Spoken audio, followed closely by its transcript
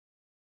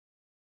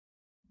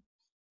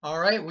All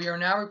right, we are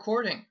now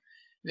recording.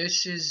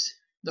 This is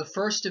the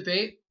first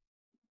debate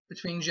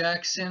between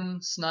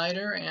Jackson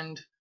Snyder and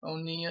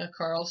Onieh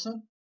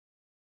Carlson.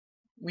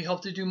 We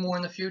hope to do more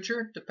in the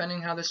future,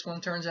 depending how this one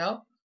turns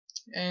out.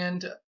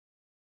 And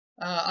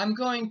I'm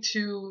going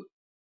to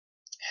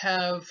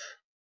have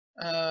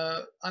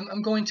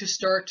I'm going to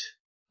start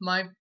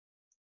my.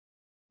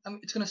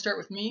 It's going to start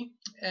with me,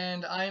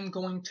 and I'm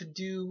going to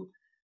do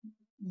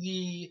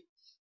the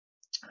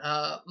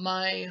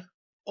my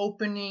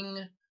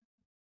opening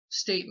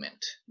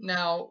statement.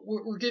 Now,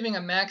 we're giving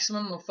a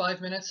maximum of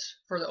 5 minutes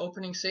for the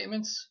opening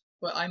statements,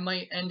 but I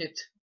might end it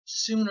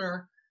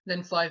sooner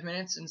than 5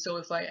 minutes, and so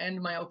if I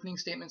end my opening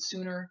statement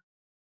sooner,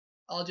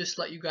 I'll just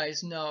let you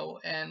guys know,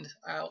 and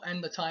I'll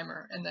end the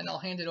timer, and then I'll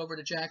hand it over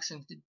to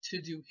Jackson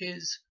to do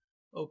his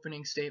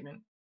opening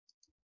statement.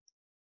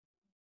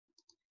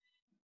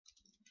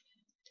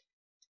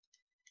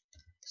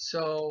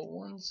 So,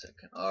 1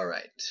 second. All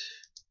right.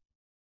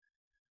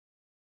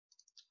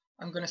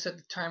 I'm going to set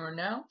the timer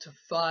now to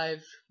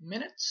 5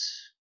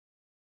 minutes.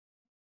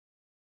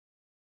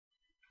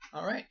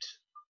 All right,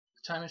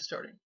 the time is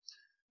starting.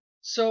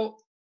 So,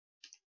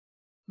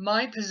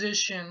 my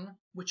position,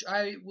 which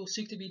I will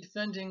seek to be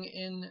defending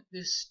in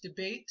this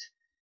debate,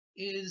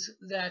 is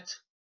that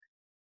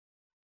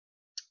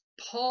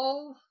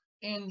Paul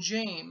and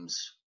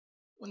James,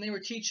 when they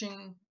were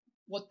teaching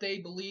what they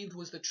believed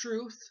was the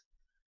truth,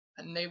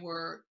 and they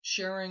were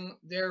sharing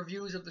their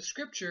views of the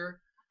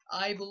scripture,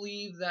 I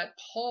believe that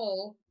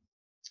Paul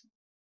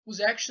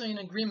was actually in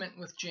agreement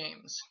with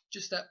James,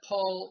 just that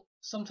Paul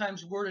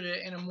sometimes worded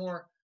it in a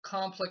more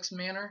complex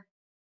manner.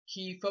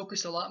 He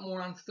focused a lot more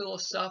on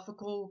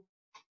philosophical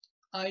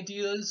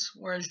ideas,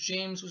 whereas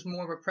James was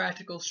more of a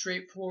practical,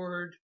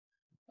 straightforward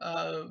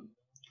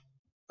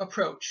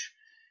approach.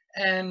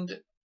 And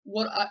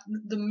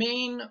the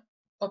main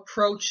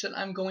approach that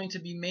I'm going to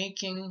be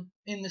making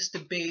in this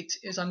debate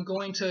is I'm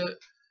going to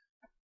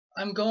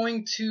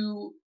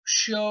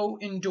show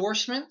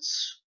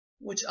endorsements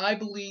which I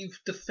believe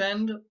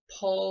defend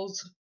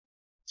Paul's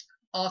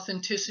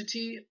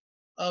authenticity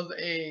of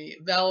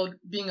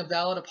being a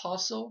valid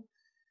apostle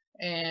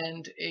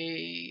and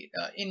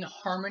in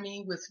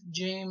harmony with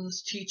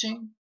James'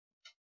 teaching.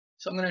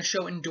 So I'm going to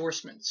show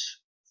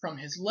endorsements from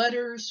his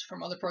letters,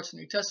 from other parts of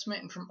the New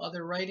Testament, and from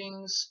other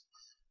writings,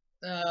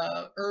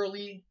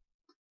 early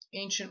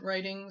ancient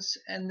writings.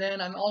 And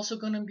then I'm also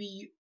going to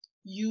be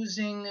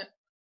using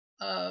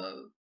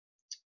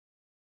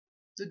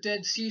the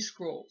Dead Sea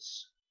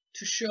Scrolls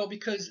to show,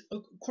 because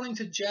according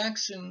to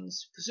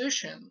Jackson's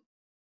position,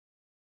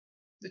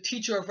 the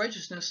teacher of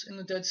righteousness in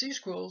the Dead Sea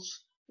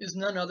Scrolls is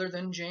none other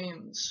than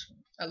James.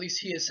 At least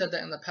he has said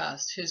that in the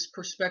past. His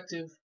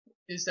perspective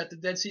is that the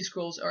Dead Sea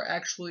Scrolls are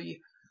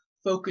actually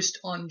focused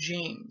on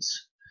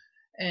James.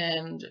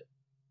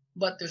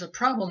 But there's a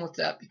problem with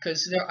that,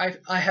 because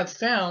I have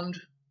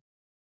found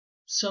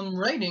some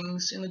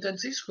writings in the Dead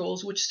Sea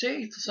Scrolls which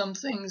say some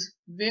things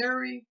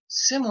very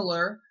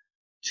similar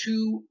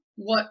to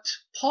what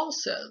Paul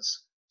says.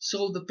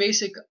 So the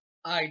basic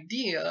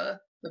idea,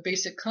 the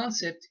basic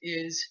concept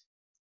is,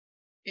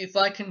 if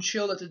I can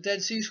show that the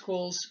Dead Sea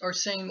Scrolls are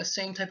saying the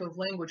same type of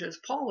language as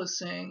Paul is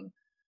saying,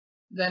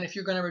 then if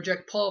you're going to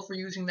reject Paul for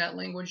using that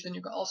language, then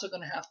you're also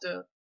going to have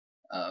to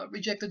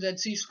reject the Dead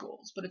Sea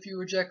Scrolls. But if you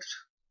reject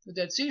the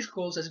Dead Sea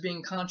Scrolls as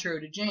being contrary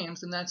to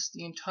James, then that's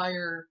the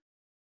entire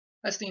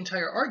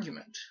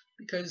argument,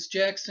 because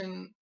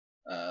Jackson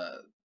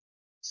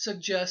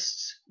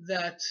suggests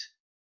that,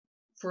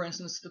 for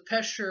instance, the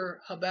Pesher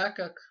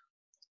Habakkuk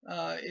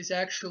is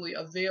actually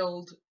a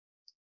veiled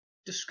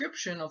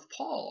description of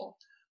Paul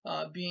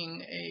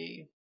being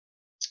a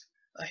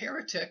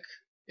heretic,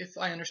 if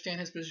I understand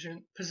his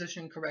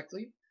position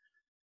correctly.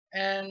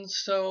 And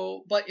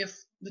so, but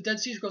if the Dead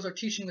Sea Scrolls are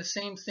teaching the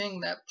same thing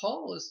that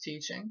Paul is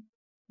teaching,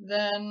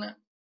 then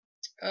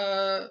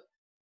the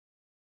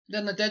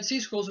Dead Sea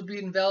Scrolls would be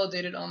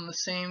invalidated on the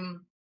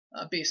same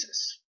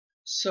basis.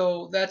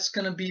 So that's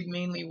going to be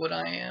mainly what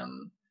I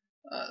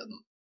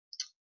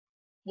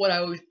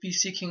would be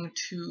seeking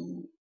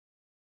to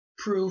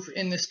prove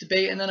in this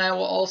debate. And then I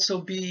will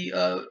also be,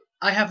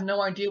 I have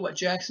no idea what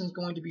Jackson's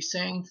going to be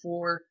saying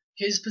for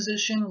his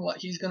position, what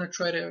he's going to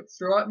try to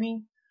throw at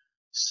me.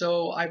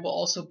 So I will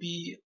also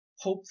be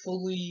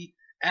hopefully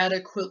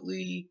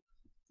adequately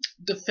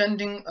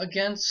defending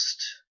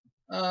against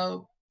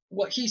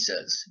what he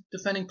says,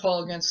 defending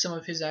Paul against some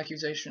of his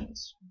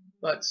accusations.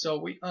 But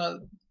so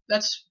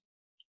that's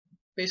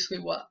basically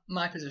what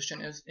my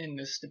position is in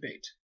this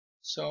debate.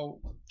 So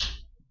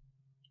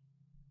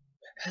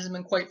it hasn't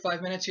been quite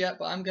 5 minutes yet,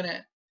 but I'm going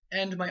to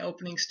end my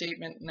opening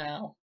statement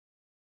now,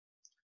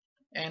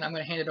 and I'm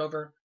going to hand it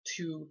over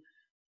to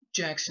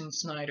Jackson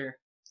Snyder.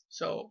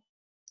 So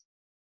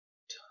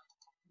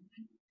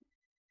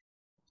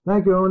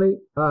thank you, Oni.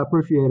 I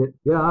appreciate it.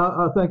 Yeah,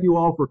 I thank you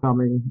all for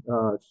coming.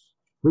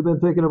 We've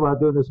been thinking about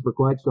doing this for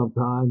quite some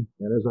time,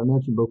 and as I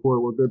mentioned before,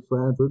 we're good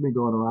friends. We've been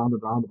going around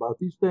and around about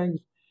these things,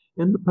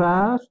 in the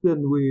past,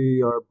 and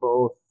we are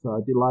both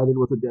delighted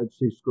with the Dead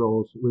Sea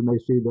Scrolls. We may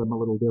see them a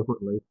little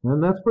differently.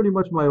 And that's pretty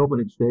much my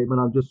opening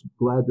statement. I'm just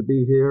glad to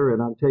be here,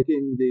 and I'm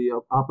taking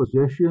the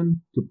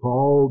opposition to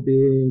Paul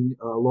being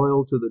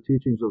loyal to the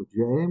teachings of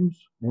James,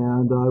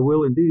 and I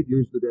will indeed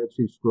use the Dead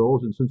Sea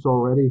Scrolls. And since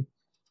already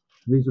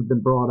these have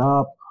been brought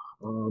up,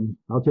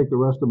 I'll take the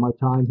rest of my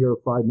time here,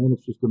 5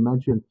 minutes, just to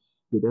mention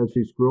the Dead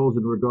Sea Scrolls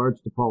in regards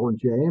to Paul and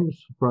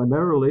James.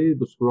 Primarily,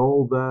 the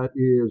scroll that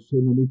is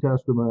in the New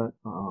Testament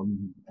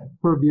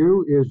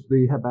purview is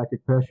the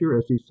Habakkuk Pesher,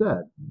 as he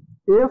said.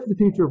 If the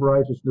teacher of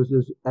righteousness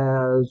is,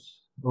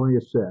 as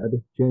Onieh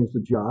said, James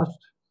the just,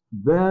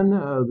 then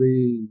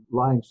the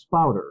lying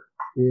spouter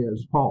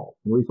is Paul.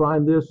 We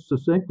find this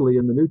succinctly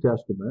in the New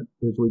Testament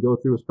as we go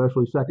through,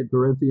 especially 2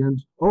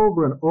 Corinthians,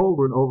 over and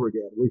over and over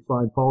again. We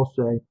find Paul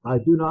saying, I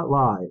do not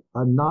lie,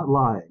 I'm not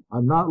lying,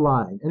 I'm not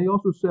lying. And he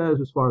also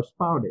says, as far as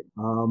spouting,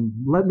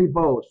 let me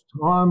boast.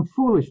 Oh, I'm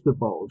foolish to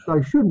boast,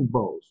 I shouldn't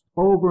boast,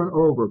 over and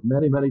over,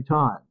 many, many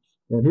times.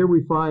 And here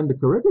we find the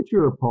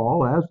caricature of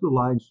Paul as the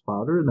lying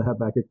spouter in the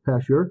Habakkuk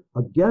Pesher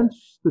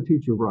against the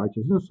teacher of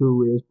righteousness,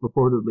 who is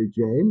purportedly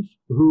James,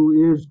 who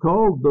is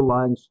called the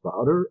lying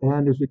spouter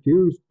and is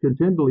accused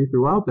continually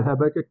throughout the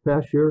Habakkuk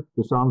Pesher,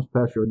 the Psalms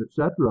Pesher,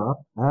 etc.,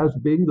 as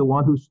being the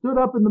one who stood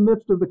up in the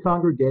midst of the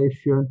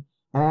congregation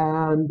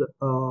and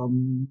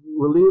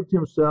relieved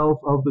himself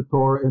of the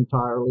Torah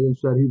entirely and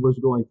said he was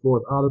going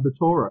forth out of the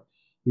Torah.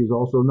 He's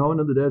also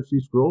known in the Dead Sea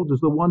Scrolls as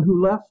the one who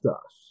left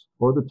us,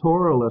 or the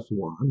Torah-less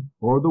one,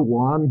 or the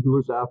one who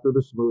is after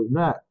the smooth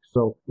neck.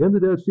 So in the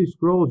Dead Sea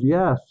Scrolls,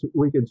 yes,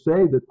 we can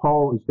say that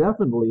Paul is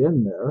definitely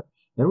in there,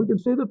 and we can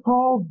say that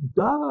Paul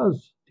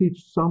does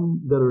teach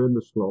some that are in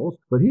the scrolls,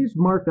 but he's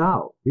marked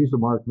out. He's a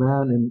marked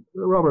man, and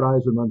Robert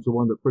Eisenman's the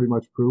one that pretty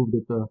much proved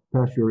that the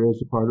Pesher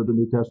is a part of the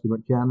New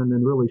Testament canon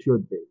and really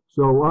should be.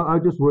 So I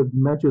just would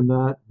mention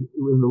that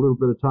in the little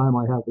bit of time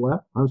I have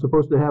left. I'm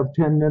supposed to have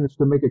 10 minutes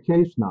to make a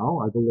case now,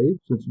 I believe,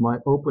 since my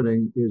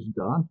opening is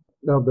done.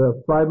 Now,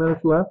 the 5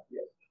 minutes left?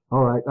 Yes.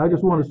 All right. I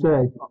just want to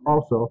say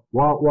also,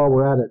 while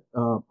we're at it,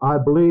 I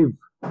believe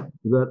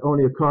that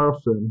Onieh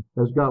Carlson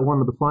has got one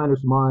of the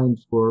finest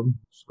minds for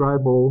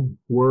scribal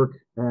work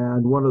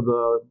and one of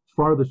the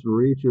farthest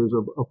reaches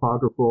of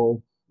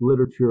apocryphal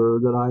literature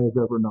that I have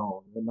ever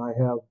known. And I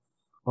have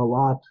a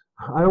lot.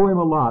 I owe him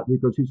a lot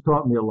because he's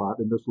taught me a lot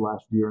in this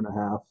last year and a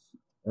half,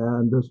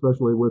 and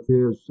especially with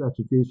his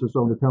exegesis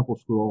on the Temple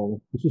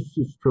Scroll. It's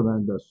just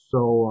tremendous.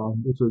 So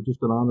it's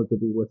just an honor to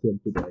be with him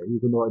today,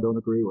 even though I don't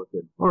agree with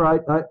him. All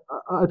right, I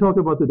talked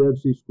about the Dead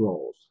Sea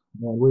Scrolls,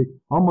 and we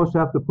almost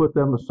have to put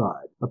them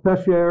aside. A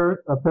pesher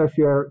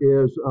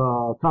is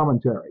a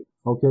commentary.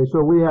 Okay,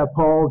 so we have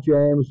Paul,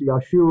 James,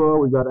 Yeshua,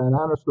 we got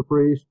Ananus the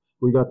priest,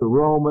 we got the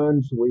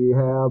Romans, we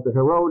have the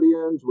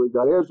Herodians, we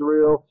got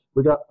Israel,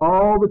 we got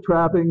all the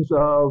trappings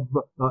of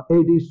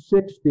AD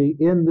 60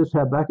 in this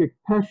Habakkuk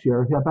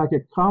Pesher,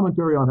 Habakkuk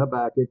commentary on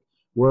Habakkuk,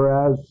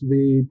 whereas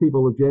the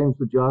people of James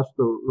the Just,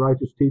 the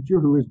righteous teacher,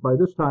 who is by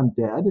this time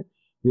dead,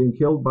 being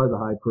killed by the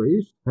high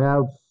priest,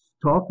 have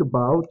talked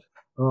about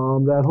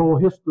that whole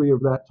history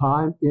of that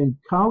time in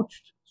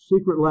couched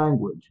secret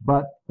language.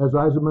 But as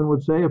Eisenman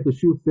would say, if the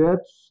shoe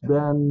fits,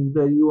 then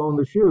you own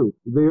the shoe.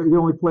 The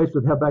only place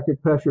that Habakkuk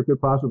Pesher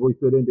could possibly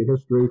fit into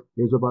history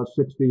is about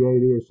 60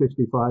 AD or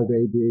 65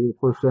 AD,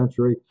 first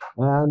century.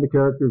 And the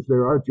characters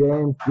there are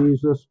James,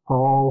 Jesus,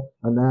 Paul,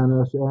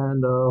 Ananus,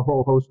 and a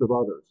whole host of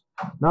others.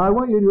 Now, I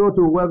want you to go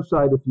to a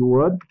website, if you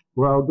would,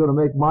 where I'm going to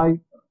make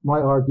my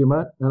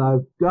argument, and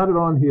I've got it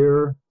on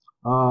here.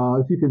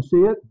 If you can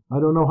see it, I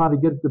don't know how to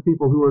get it to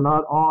people who are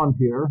not on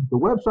here. The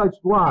website's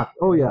blocked.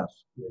 Oh,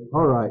 yes.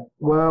 All right.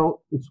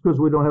 Well, it's because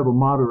we don't have a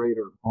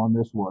moderator on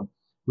this one.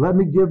 Let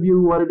me give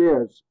you what it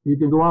is. You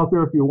can go out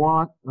there if you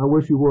want. I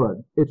wish you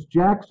would. It's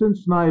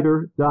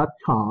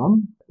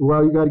jacksonsnyder.com.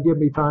 Well, you got to give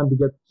me time to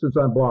get, since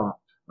I'm blocked.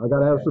 I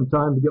got to have some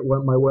time to get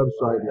my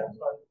website in.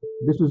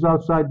 This is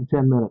outside the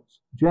 10 minutes.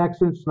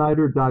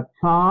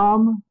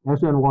 jacksonsnyder.com,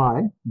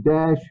 SNY,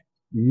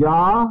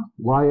 Yah,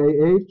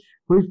 Y-A-H.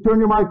 Please turn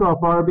your mic off,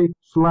 Barbie.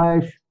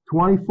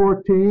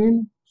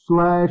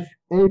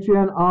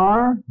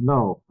 /2014/HNR.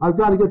 No, I've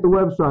got to get the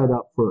website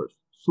up first.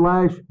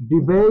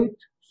 /debate/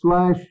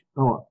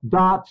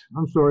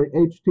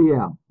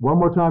 HTM. One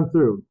more time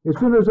through. As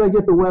soon as I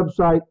get the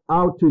website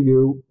out to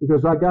you,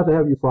 because I got to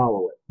have you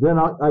follow it, then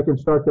I can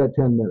start that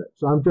 10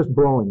 minutes. I'm just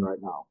blowing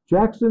right now.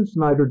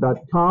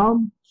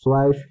 jacksonsnyder.com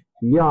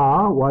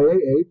 /Yah,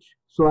 Y-A-H,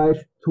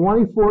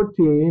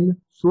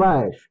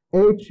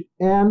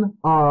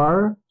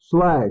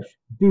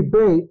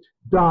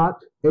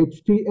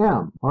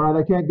 /2014/HNR/debate.htm. All right,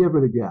 I can't give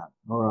it again.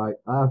 All right,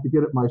 I have to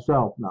get it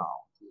myself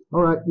now.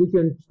 All right, you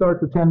can start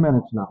the 10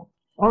 minutes now.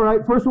 All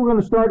right, first we're going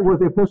to start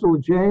with the Epistle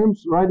of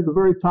James, right at the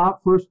very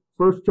top, first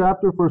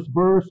chapter, first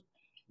verse.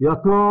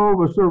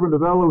 Yaakov, a servant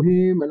of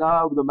Elohim, and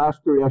now the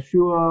Master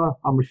Yeshua,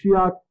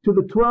 HaMashiach, to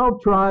the 12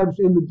 tribes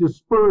in the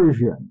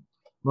dispersion.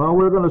 Well,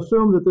 we're going to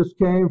assume that this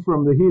came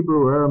from the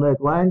Hebrew or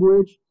Aramaic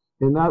language.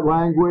 In that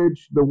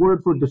language, the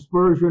word for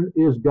dispersion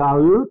is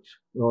galut,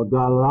 or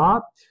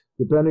galat.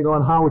 depending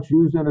on how it's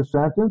used in a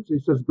sentence. He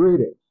says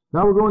greeting.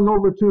 Now we're going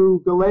over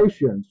to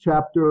Galatians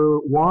chapter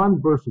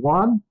 1, verse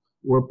 1,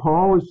 where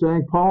Paul is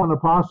saying, Paul, an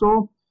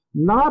apostle,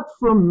 not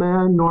from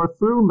man nor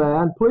through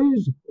man.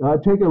 Please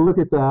take a look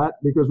at that,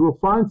 because we'll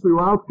find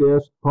throughout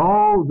this,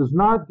 Paul does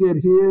not get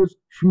his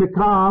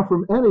shmikah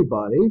from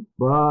anybody,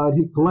 but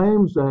he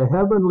claims a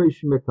heavenly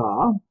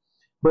shmikah.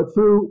 But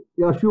through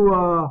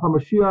Yeshua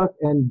HaMashiach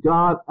and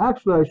God,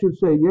 actually I should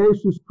say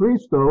Jesus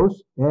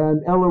Christos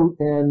and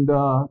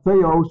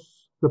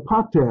Theos, the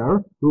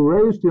Pater, who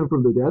raised him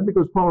from the dead,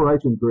 because Paul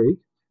writes in Greek,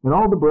 and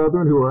all the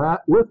brethren who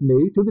are with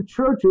me to the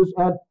churches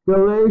at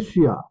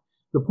Galatia.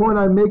 The point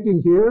I'm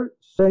making here,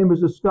 same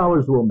as the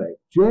scholars will make.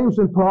 James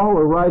and Paul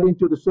are writing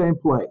to the same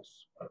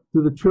place,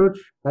 to the church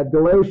at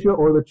Galatia,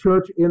 or the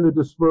church in the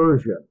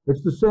dispersion.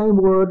 It's the same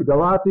word,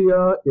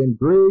 Galatia in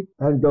Greek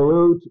and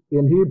Galut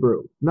in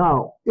Hebrew.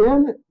 Now,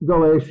 in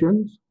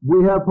Galatians,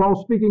 we have Paul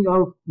speaking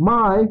of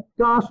my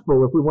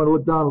gospel, if we want to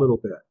look down a little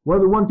bit.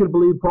 Whether one can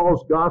believe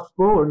Paul's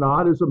gospel or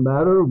not is a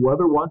matter of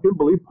whether one can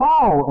believe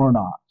Paul or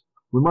not.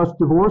 We must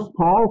divorce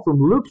Paul from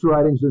Luke's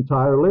writings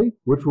entirely,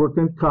 which were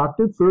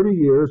concocted 30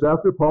 years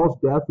after Paul's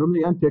death from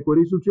the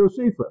antiquities of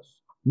Josephus.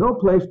 No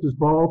place does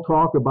Paul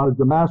talk about a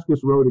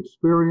Damascus Road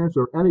experience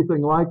or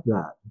anything like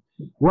that.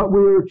 What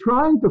we're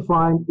trying to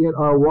find in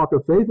our walk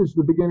of faith is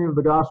the beginning of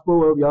the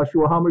gospel of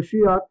Yeshua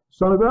HaMashiach,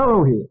 son of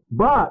Elohim.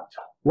 But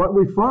what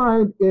we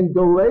find in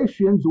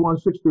Galatians 1,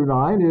 6 through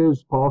 9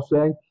 is Paul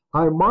saying,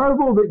 I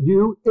marvel that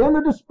you in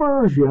the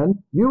dispersion,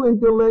 you in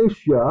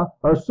Galatia,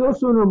 are so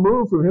soon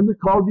removed from him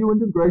that called you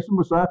into the grace of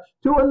Messiah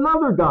to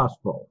another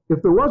gospel.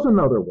 If there was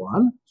another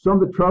one, some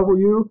that trouble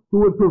you, who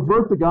would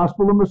pervert the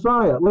gospel of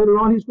Messiah. Later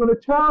on, he's going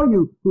to tell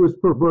you who is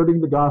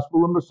perverting the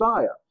gospel of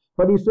Messiah.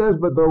 But he says,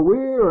 but though we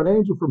or an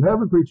angel from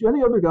heaven preach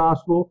any other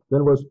gospel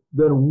than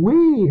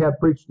we have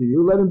preached to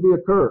you, let him be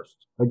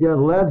accursed.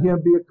 Again, let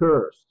him be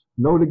accursed.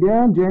 Note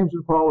again, James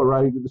and Paul are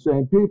writing to the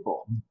same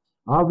people.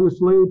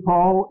 Obviously,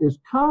 Paul is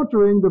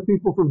countering the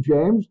people from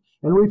James,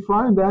 and we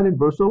find that in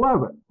verse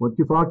 11. When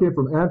Kepha came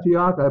from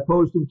Antioch, I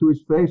opposed him to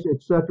his face,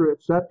 etc.,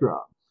 etc.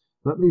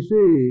 Let me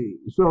see.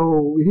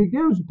 So he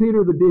gives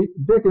Peter the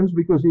dickens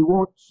because he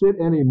won't sit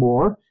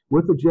anymore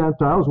with the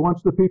Gentiles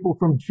once the people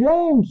from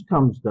James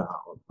comes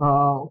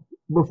down.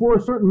 Before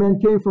certain men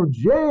came from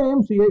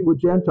James, he ate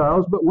with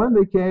Gentiles, but when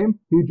they came,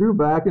 he drew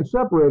back and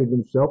separated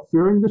himself,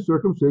 fearing the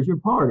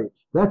circumcision party.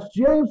 That's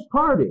James'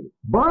 party.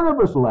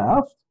 Barnabas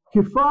left.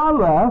 Kepha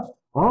left,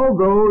 all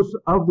those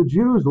of the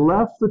Jews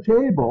left the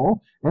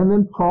table, and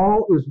then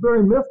Paul is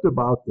very miffed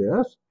about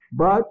this,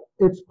 but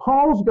it's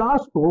Paul's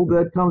gospel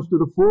that comes to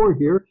the fore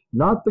here,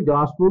 not the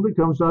gospel that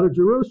comes out of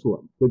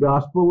Jerusalem, the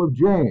gospel of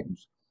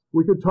James.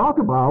 We could talk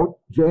about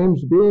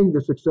James being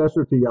the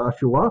successor to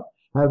Yeshua,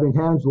 having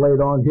hands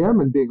laid on him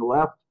and being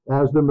left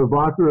as the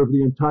mevaker of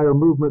the entire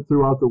movement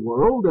throughout the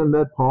world, and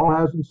that Paul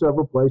has in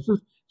several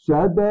places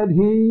said that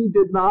he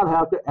did not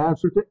have to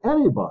answer to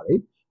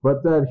anybody,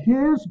 but that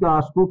his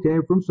gospel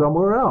came from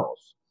somewhere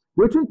else,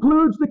 which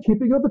includes the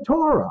keeping of the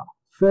Torah,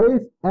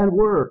 faith and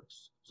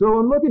works. So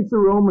I'm looking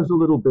through Romans a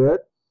little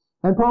bit,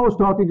 and Paul is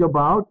talking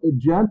about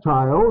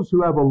Gentiles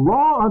who have a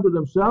law unto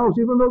themselves,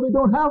 even though they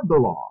don't have the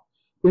law.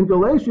 In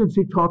Galatians,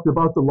 he talked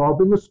about the law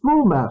being a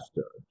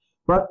schoolmaster.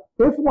 But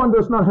if one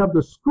does not have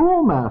the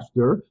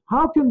schoolmaster,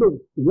 how can the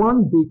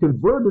one be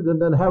converted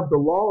and then have the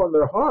law in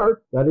their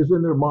heart, that is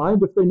in their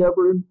mind, if they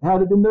never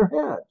had it in their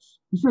heads?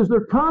 He says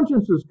their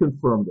consciences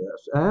confirm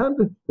this.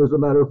 And as a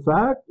matter of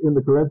fact, in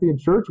the Corinthian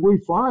church, we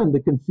find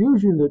the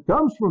confusion that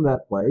comes from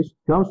that place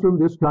comes from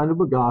this kind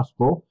of a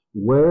gospel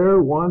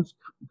where one's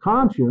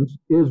conscience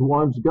is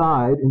one's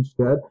guide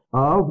instead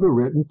of the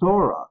written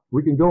Torah.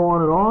 We can go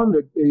on and on.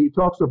 He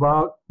talks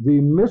about the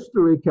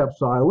mystery kept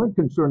silent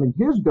concerning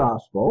his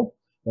gospel,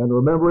 and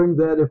remembering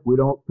that if we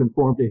don't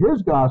conform to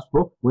his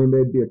gospel, we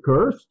may be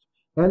accursed.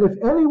 And if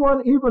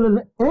anyone, even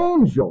an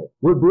angel,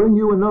 would bring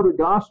you another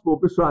gospel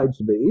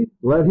besides me,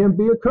 let him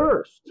be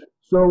accursed.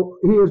 So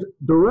he is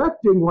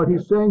directing what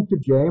he's saying to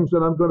James,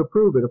 and I'm going to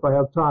prove it if I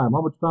have time.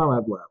 How much time I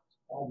have left?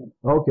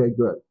 Okay,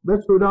 good.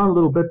 Let's go down a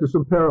little bit to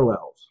some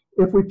parallels.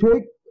 If we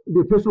take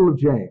the Epistle of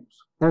James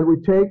and we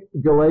take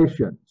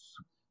Galatians,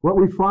 what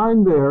we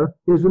find there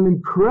is an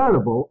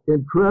incredible,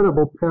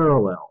 incredible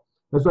parallel.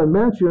 As I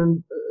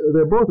mentioned,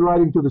 they're both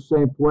writing to the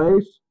same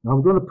place.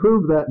 I'm going to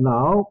prove that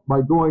now by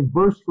going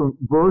verse from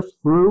verse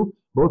through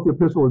both the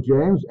Epistle of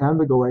James and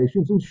the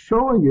Galatians and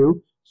showing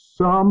you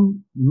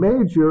some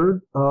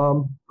major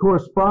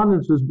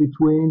correspondences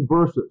between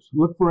verses.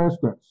 Look, for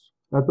instance,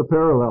 at the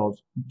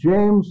parallels.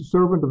 James,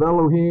 servant of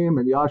Elohim,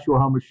 and Yeshua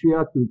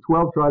HaMashiach to the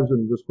 12 tribes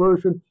in the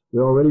dispersion.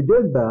 We already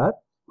did that.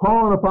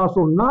 Paul, an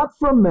apostle, not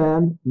from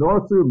men,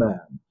 nor through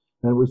man.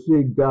 And we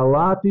see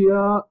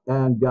Galatia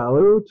and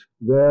Galut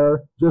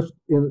there just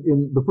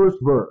in the first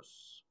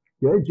verse.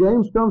 Okay,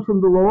 James comes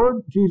from the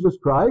Lord, Jesus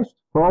Christ.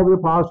 Paul the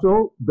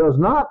apostle does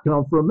not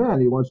come from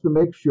men. He wants to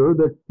make sure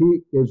that he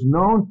is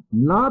known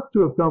not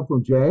to have come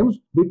from James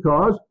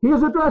because he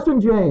is addressing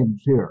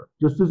James here,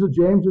 just as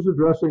James is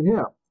addressing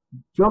him.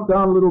 Jump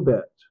down a little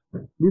bit.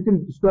 You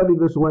can study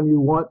this when you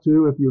want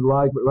to, if you'd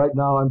like, but right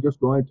now I'm just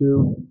going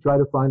to try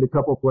to find a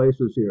couple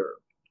places here.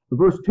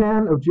 Verse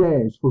 10 of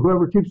James, for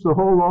whoever keeps the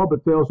whole law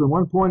but fails in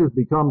one point has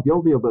become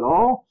guilty of it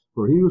all.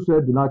 For he who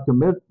said, do not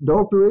commit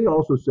adultery,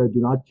 also said, do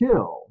not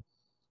kill.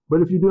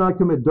 But if you do not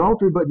commit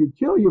adultery, but you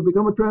kill, you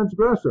become a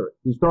transgressor.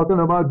 He's talking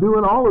about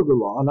doing all of the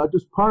law, not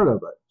just part of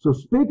it. So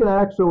speak and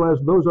act so as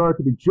those are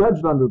to be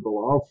judged under the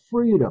law of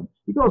freedom.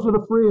 He calls it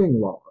a freeing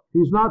law.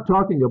 He's not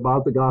talking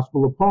about the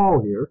gospel of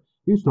Paul here.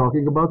 He's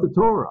talking about the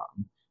Torah.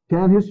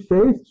 Can his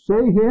faith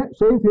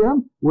save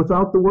him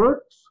without the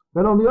works?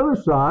 And on the other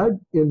side,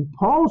 in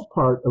Paul's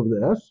part of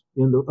this,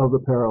 of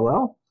the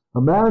parallel,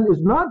 a man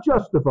is not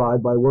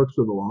justified by works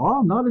of the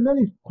law, not in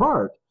any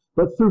part,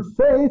 but through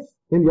faith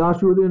in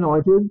Yahshua the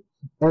Anointed,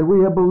 and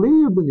we have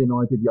believed in the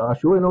Anointed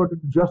Yahshua in order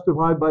to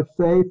justify by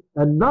faith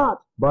and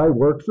not by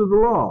works of the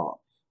law.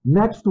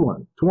 Next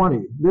one,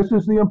 20. This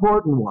is the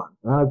important one.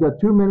 I've got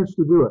 2 minutes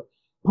to do it.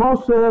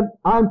 Paul said,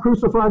 I'm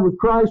crucified with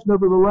Christ,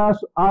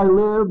 nevertheless I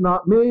live,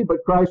 not me,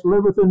 but Christ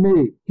liveth in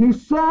me. He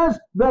says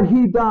that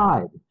he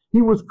died.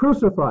 He was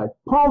crucified.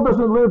 Paul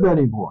doesn't live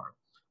anymore.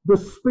 The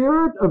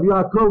spirit of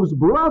Yaakov's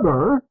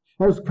brother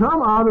has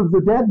come out of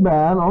the dead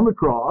man on the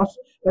cross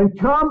and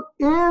come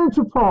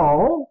into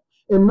Paul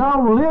and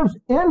now lives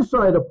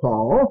inside of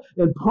Paul.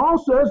 And Paul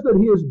says that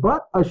he is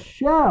but a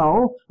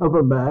shell of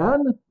a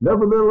man.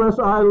 Nevertheless,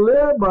 I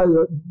live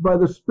by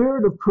the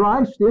Spirit of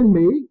Christ in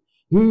me.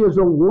 He is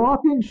a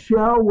walking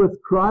shell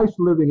with Christ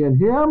living in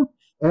him.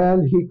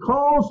 And he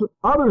calls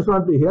others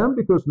unto him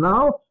because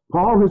now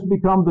Paul has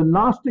become the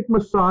Gnostic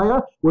Messiah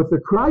with the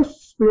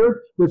Christ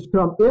Spirit that's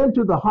come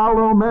into the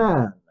hollow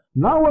man.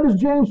 Now what does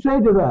James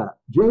say to that?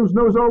 James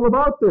knows all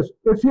about this.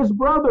 It's his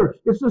brother.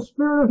 It's the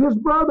spirit of his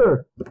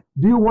brother.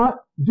 Do you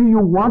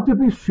want to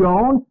be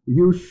shown,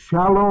 you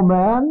shallow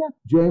man?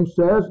 James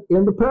says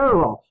in the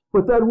parallel.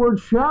 But that word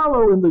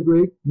shallow in the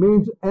Greek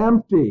means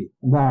empty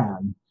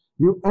man.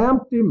 You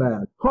empty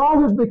man.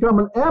 Paul has become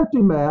an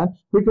empty man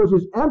because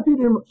he's emptied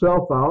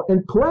himself out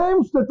and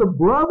claims that the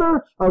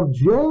brother of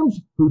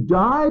James who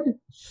died,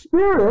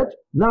 Spirit,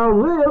 now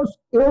lives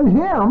in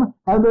him,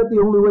 and that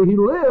the only way he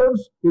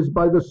lives is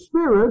by the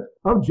Spirit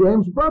of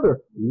James'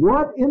 brother.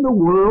 What in the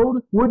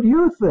world would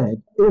you think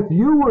if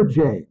you were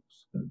James?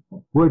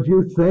 Would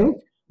you think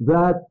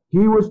that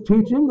he was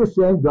teaching the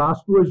same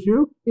gospel as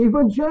you?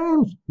 Even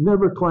James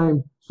never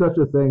claimed such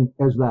a thing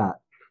as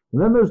that.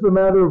 And then there's the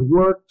matter of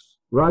works,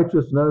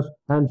 righteousness,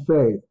 and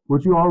faith,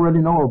 which you already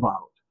know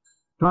about.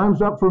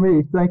 Time's up for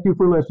me. Thank you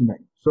for listening.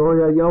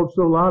 Sorry I yelled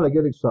so loud, I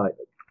get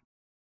excited.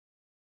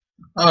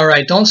 All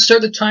right, don't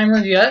start the timer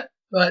yet,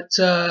 but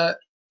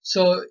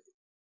so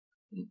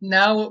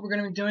now what we're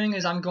going to be doing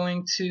is I'm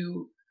going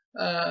to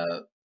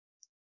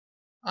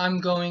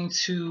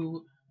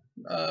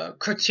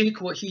critique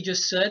what he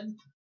just said,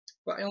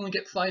 but I only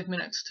get 5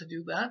 minutes to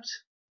do that.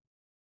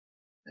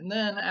 And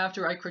then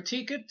after I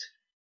critique it,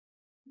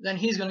 then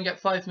he's going to get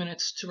 5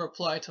 minutes to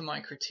reply to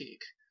my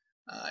critique.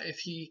 If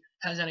he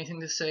has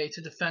anything to say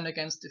to defend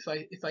against,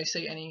 if I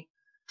say any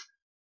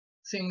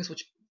things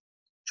which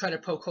try to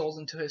poke holes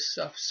into his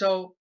stuff.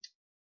 So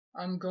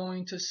I'm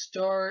going to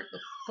start the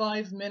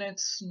 5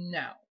 minutes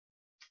now.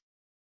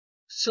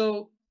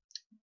 So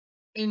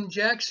in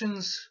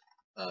Jackson's,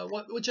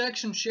 what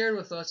Jackson shared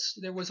with us,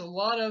 there was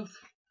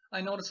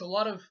I noticed a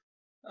lot of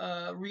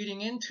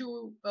reading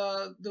into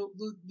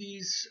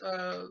these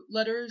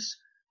letters.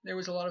 There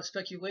was a lot of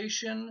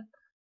speculation,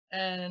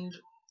 and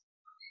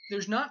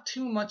there's not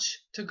too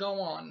much to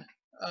go on,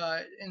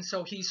 and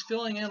so he's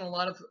filling in a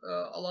lot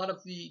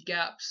of the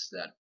gaps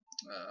that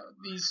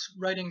these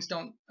writings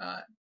don't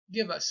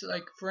give us.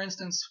 Like, for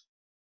instance,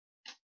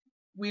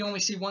 we only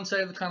see one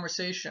side of the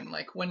conversation.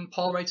 Like when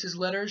Paul writes his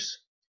letters,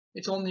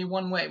 it's only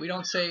one way. We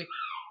don't see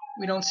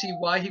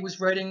why he was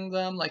writing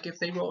them, like if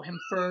they wrote him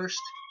first,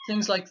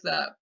 things like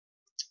that.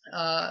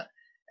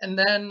 And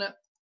then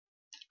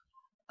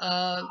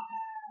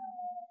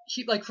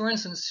for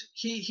instance,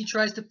 he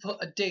tries to put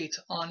a date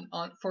on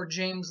for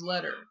James'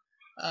 letter,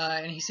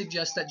 and he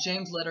suggests that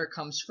James' letter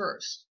comes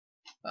first.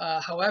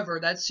 However,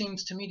 that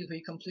seems to me to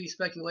be complete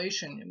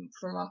speculation. And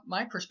from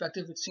my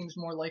perspective, it seems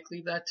more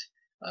likely that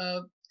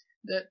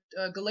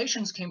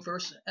Galatians came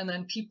first, and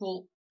then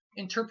people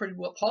interpreted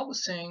what Paul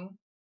was saying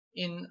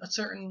in a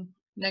certain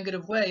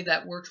negative way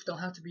that works don't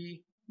have to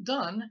be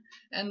done,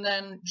 and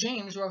then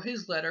James wrote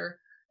his letter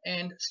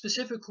and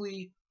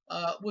specifically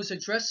was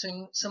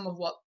addressing some of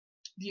what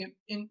the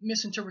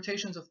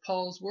misinterpretations of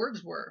Paul's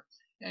words were,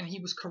 and he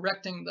was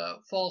correcting the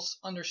false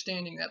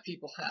understanding that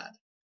people had.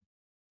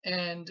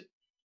 And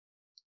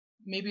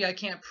maybe I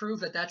can't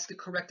prove that that's the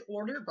correct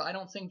order, but I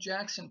don't think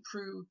Jackson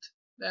proved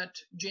that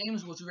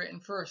James was written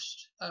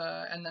first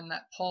and then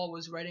that Paul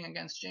was writing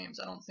against James.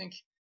 I don't think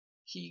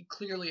he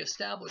clearly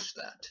established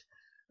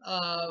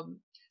that.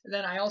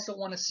 Then I also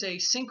want to say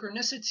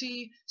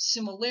synchronicity,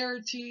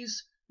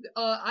 similarities.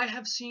 I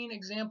have seen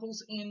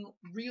examples in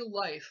real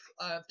life.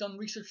 I've done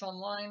research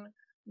online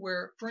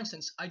where, for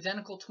instance,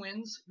 identical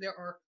twins. There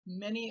are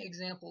many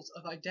examples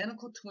of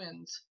identical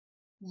twins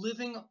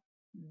living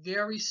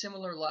very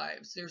similar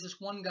lives. There's this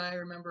one guy I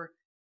remember.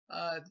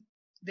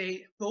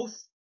 They both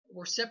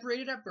were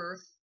separated at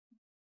birth.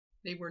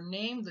 They were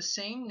named the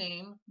same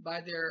name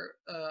by their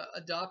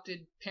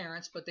adopted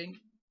parents, but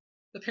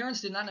the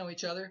parents did not know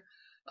each other.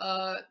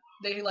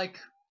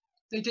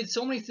 They did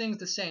so many things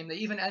the same. They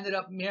even ended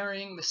up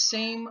marrying the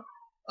same.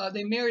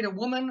 They married a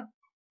woman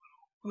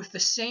with the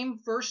same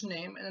first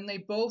name, and then they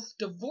both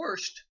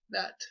divorced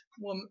that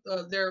woman,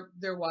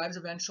 their wives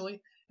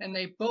eventually, and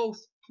they both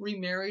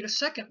remarried a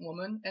second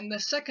woman, and the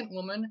second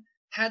woman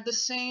had the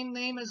same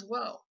name as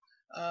well,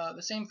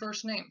 the same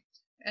first name.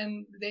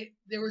 And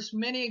there was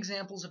many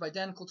examples of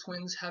identical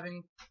twins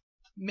having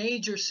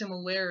major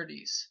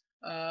similarities.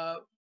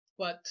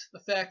 But the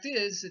fact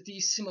is that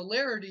these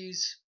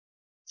similarities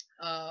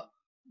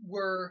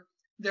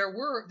there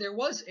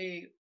was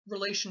a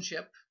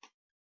relationship,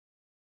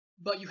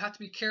 but you have to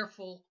be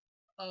careful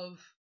of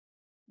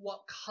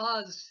what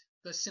caused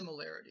the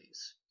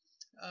similarities.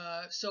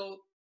 So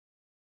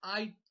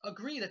I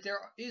agree that there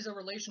is a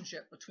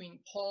relationship between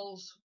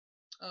Paul's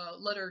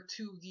letter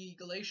to the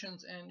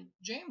Galatians and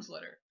James'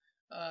 letter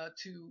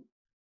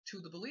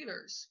to the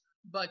believers,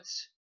 but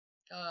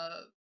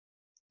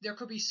there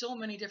could be so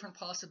many different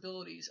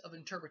possibilities of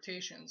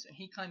interpretations, and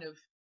he kind of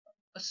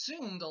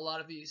assumed a lot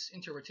of these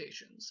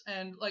interpretations.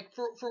 And like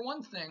for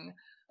one thing,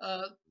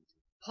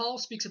 Paul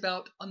speaks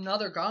about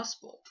another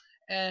gospel,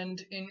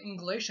 and in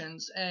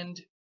Galatians, and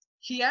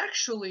he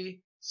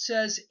actually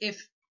says,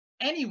 if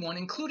anyone,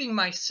 including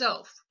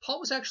myself, Paul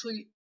was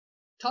actually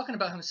talking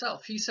about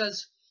himself. He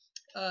says,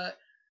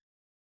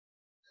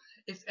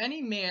 if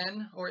any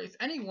man or if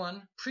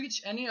anyone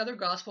preach any other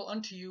gospel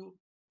unto you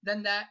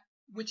than that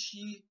which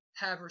ye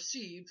have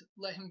received,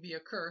 let him be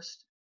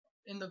accursed.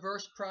 In the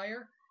verse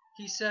prior,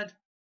 he said,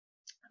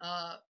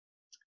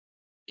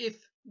 if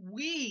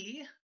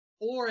we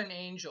or an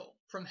angel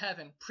from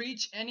heaven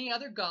preach any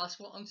other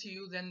gospel unto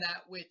you than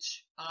that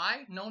which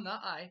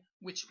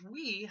which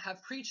we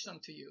have preached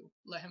unto you,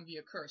 let him be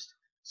accursed.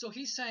 So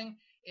he's saying,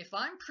 if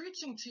I'm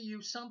preaching to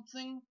you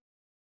something,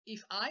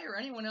 if I or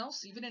anyone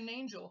else, even an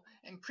angel,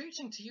 am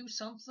preaching to you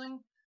something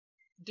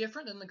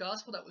different than the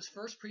gospel that was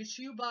first preached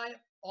to you by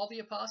all the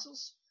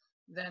apostles,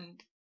 then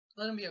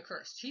let him be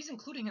accursed. He's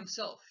including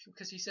himself,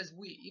 because he says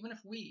we. Even if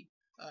we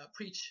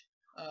preach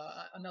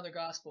another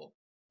gospel,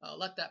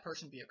 let that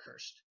person be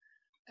accursed.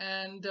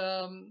 And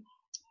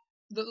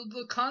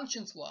the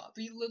conscience law,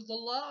 the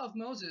law of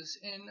Moses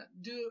in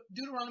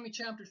Deuteronomy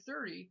chapter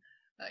 30,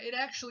 it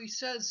actually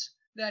says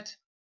that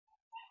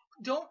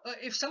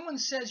if someone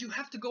says you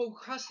have to go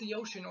across the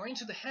ocean or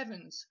into the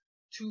heavens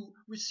to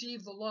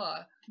receive the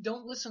law,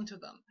 don't listen to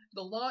them.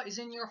 The law is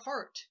in your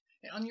heart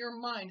and on your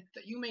mind,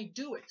 that you may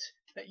do it,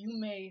 that you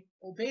may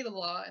obey the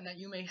law, and that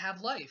you may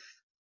have life.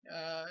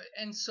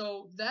 And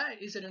so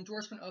that is an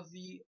endorsement of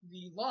the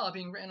law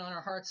being written on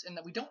our hearts, and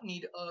that we don't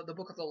need the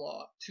book of the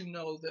law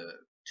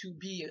to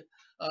be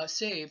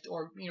saved,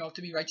 or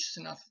to be righteous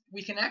enough.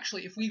 We can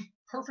actually, if we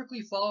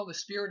perfectly follow the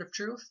spirit of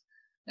truth,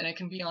 and it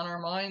can be on our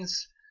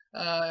minds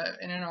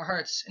and in our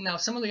hearts. And now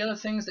some of the other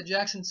things that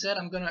Jackson said,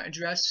 I'm going to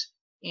address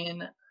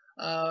in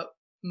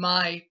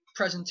my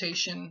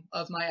presentation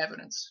of my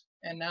evidence.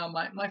 And now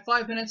my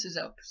 5 minutes is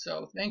up.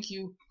 So thank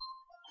you.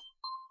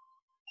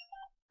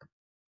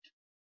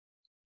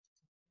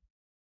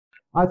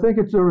 I think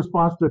it's a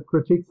response to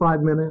critique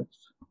 5 minutes.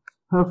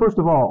 First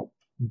of all,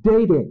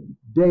 dating.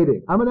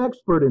 I'm an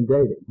expert in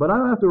dating, but I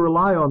don't have to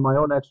rely on my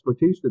own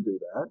expertise to do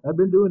that. I've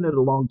been doing it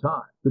a long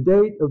time. The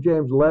date of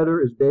James'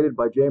 letter is dated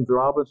by James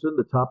Robinson,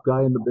 the top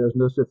guy in the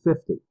business, at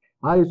 50.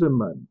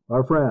 Eisenman,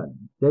 our friend,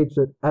 dates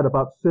it at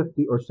about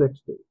 50 or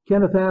 60.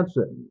 Kenneth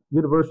Hansen,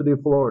 University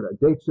of Florida,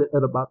 dates it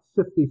at about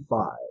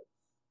 55.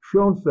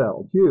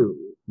 Schoenfeld,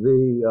 Hugh,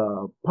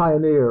 the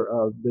pioneer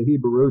of the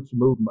Hebrew Roots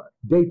movement,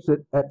 dates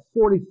it at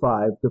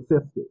 45 to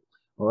 50.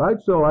 All right,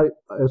 so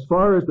as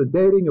far as the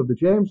dating of the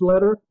James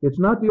letter, it's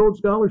not the old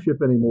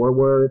scholarship anymore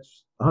where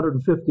it's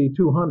 150,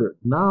 200.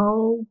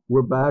 Now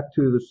we're back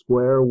to the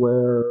square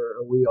where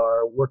we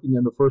are working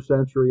in the first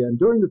century and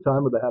during the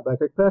time of the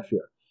Habakkuk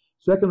Pesher.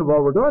 Second of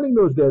all, regarding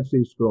those Dead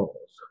Sea Scrolls,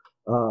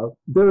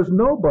 there's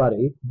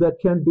nobody that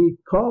can be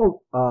called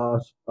a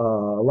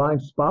lying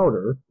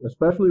spouter,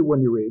 especially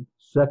when you read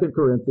 2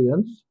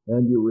 Corinthians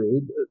and you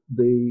read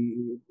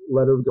the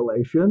letter of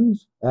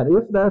Galatians. And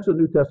if that's a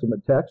New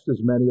Testament text,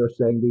 as many are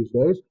saying these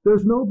days,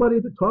 there's nobody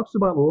that talks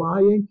about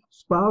lying,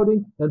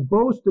 spouting, and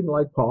boasting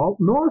like Paul,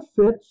 nor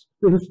fits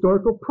the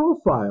historical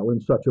profile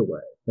in such a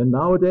way. And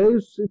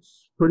nowadays,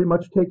 it's pretty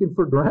much taken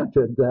for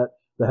granted that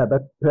the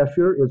Habakkuk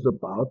Pesher is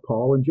about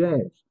Paul and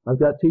James. I've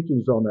got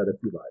teachings on that if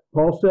you like.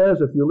 Paul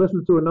says if you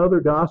listen to another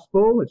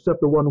gospel except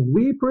the one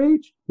we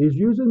preach, he's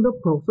using the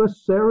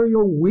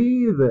professorial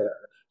we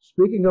there,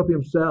 speaking of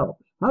himself.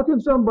 How can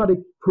somebody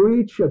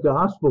preach a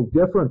gospel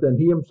different than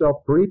he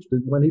himself preached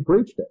it when he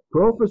preached it?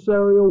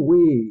 Professorial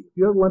we. If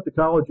you ever went to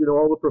college, you know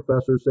all the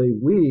professors say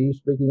we,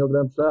 speaking of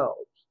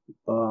themselves.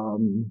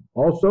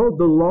 Also,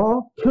 the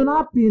law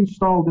cannot be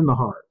installed in the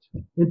heart.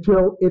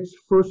 until it's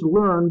first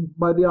learned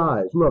by the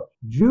eyes. Look,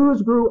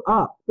 Jews grew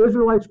up,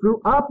 Israelites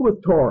grew up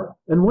with Torah,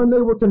 and when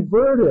they were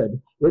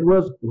converted, it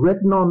was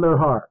written on their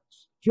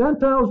hearts.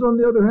 Gentiles, on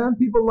the other hand,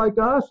 people like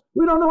us,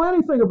 we don't know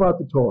anything about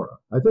the Torah.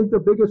 I think the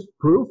biggest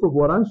proof of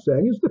what I'm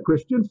saying is the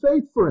Christian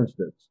faith, for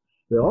instance.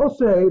 They all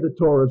say the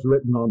Torah is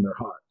written on their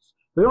hearts.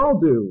 They all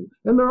do.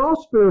 And they're all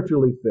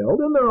spiritually filled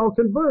and they're all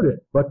converted.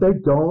 But they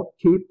don't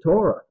keep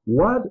Torah.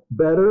 What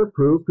better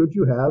proof could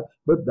you have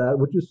but that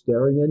which is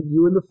staring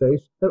you in the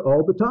face at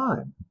all the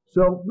time?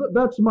 So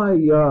that's my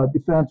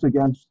defense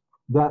against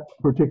that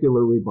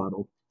particular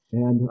rebuttal.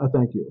 And I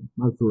thank you.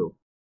 I'm through.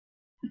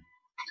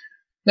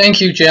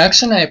 Thank you,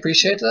 Jackson. I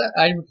appreciate that.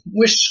 I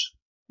wish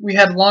we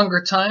had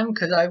longer time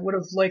because I would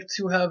have liked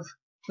to have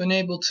been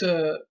able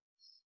to.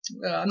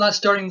 I'm not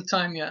starting the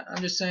time yet.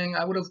 I'm just saying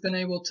I would have been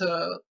able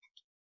to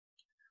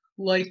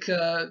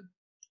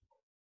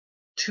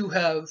to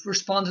have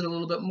responded a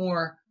little bit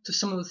more to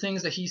some of the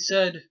things that he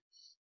said,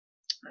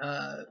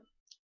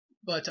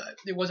 but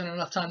there wasn't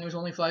enough time. There was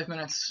only 5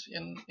 minutes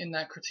in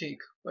that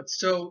critique. But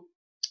so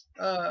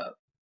it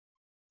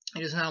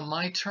is now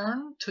my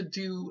turn to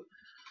do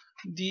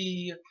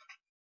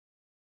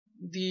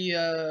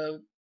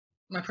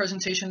my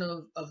presentation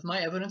of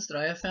my evidence that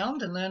I have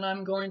found, and then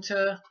I'm going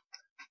to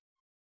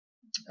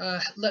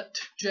let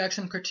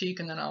Jackson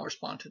critique, and then I'll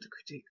respond to the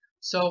critique.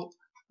 So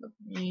let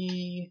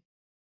me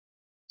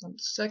 1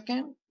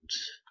 second.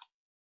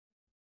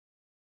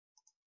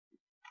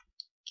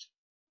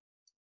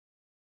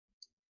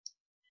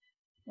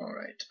 All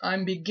right,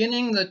 I'm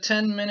beginning the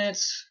 10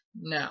 minutes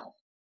now.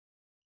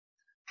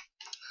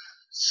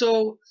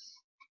 So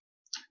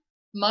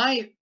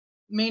my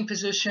main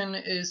position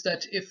is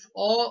that if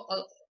all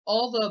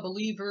the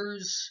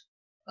believers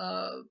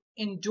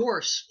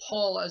endorse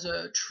Paul as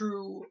a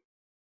true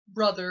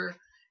brother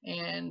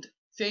and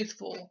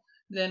faithful,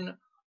 then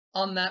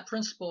on that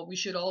principle we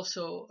should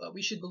also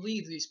we should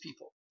believe these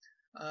people.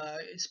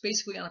 It's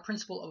basically on a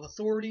principle of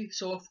authority.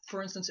 So if,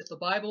 for instance, if the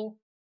Bible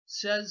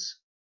says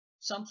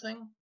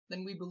something,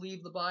 then we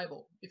believe the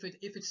Bible. If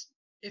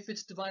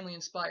it's divinely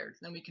inspired,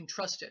 then we can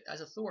trust it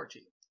as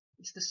authority.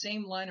 It's the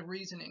same line of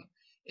reasoning.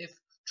 If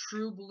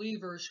true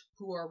believers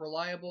who are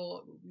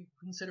reliable, we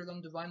consider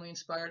them divinely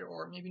inspired,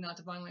 or maybe not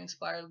divinely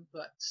inspired,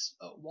 but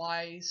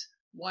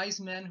wise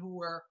men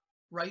who are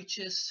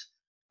righteous,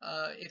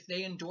 if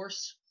they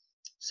endorse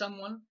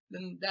someone,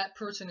 then that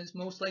person is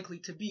most likely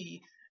to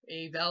be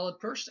a valid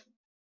person.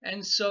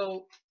 And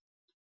so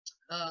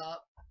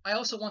I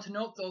also want to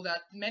note, though,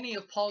 that many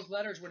of Paul's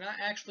letters were not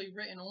actually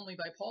written only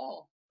by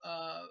Paul.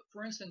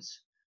 For instance,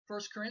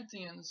 1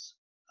 Corinthians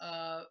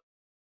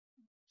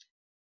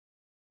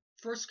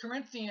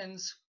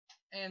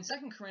and 2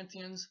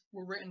 Corinthians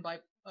were written by,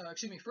 1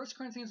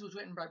 Corinthians was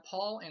written by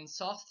Paul and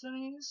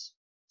Sosthenes.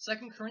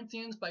 2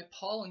 Corinthians by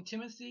Paul and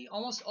Timothy.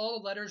 Almost all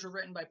the letters are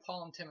written by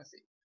Paul and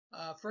Timothy.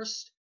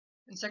 1st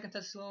and 2nd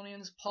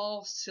Thessalonians,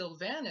 Paul,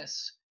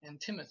 Silvanus, and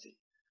Timothy.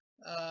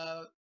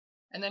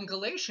 And then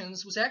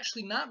Galatians was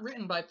actually not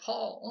written by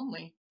Paul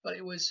only, but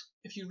it was,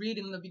 if you read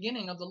in the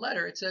beginning of the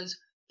letter, it says,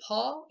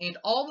 Paul and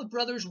all the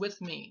brothers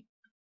with me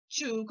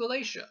to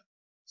Galatia.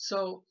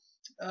 So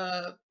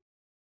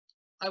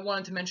I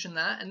wanted to mention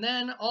that. And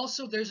then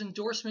also there's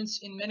endorsements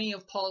in many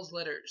of Paul's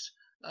letters.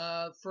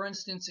 For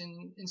instance,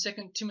 in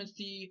 2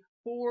 Timothy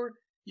 4,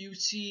 you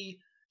see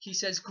he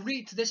says,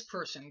 greet this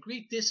person,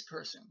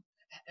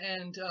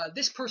 and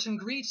this person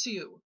greets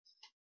you.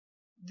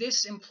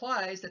 This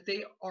implies that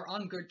they are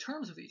on good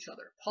terms with each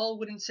other. Paul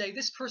wouldn't say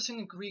this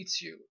person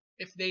greets you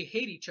if they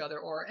hate each other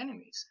or are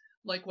enemies.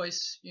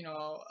 Likewise,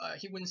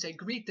 he wouldn't say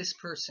greet this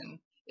person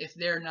if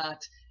they're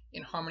not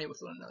in harmony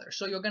with one another.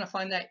 So you're going to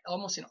find that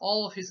almost in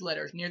all of his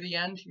letters. Near the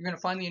end, you're going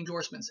to find the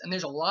endorsements, and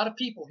there's a lot of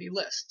people he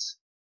lists.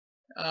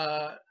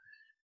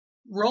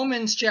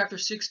 Romans chapter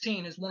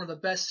 16 is one of the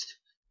best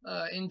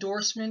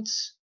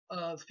endorsements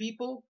of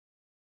people.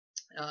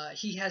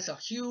 He has a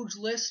huge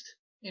list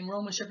in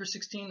Romans chapter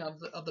 16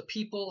 of the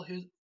people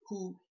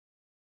who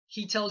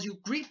he tells you,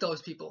 greet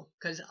those people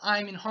because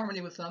I'm in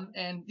harmony with them,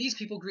 and these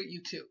people greet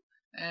you too.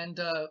 And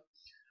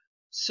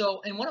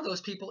and one of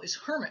those people is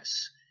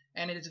Hermas,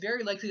 and it is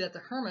very likely that the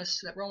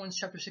Hermas that Romans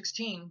chapter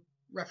 16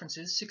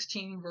 references,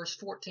 16 verse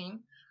 14,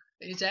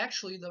 is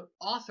actually the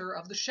author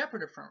of the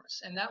Shepherd of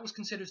Hermas, and that was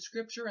considered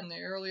scripture in the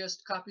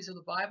earliest copies of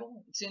the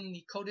Bible. It's in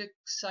the Codex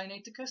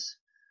Sinaiticus,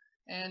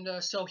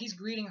 and so he's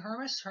greeting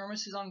Hermas.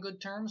 Hermas is on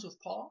good terms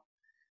with Paul.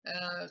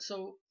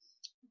 So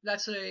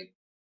that's a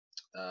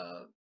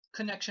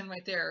connection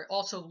right there.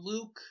 Also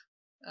Luke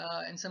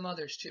and some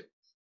others too.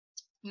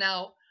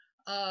 Now,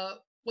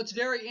 what's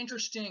very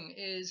interesting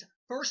is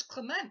First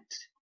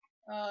Clement.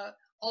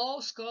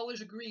 All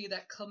scholars agree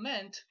that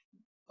Clement,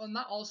 well,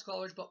 not all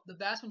scholars, but the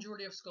vast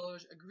majority of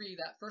scholars agree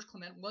that First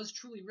Clement was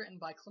truly written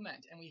by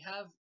Clement. And we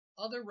have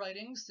other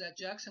writings that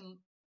Jackson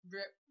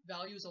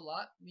values a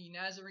lot, the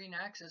Nazarene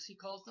Acts, as he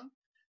calls them.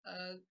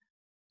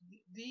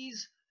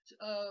 These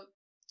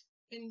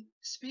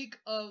speak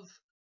of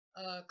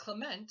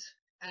Clement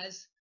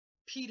as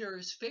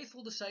Peter's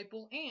faithful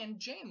disciple and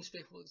James'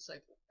 faithful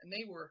disciple. and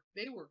they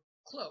were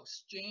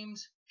close.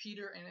 James,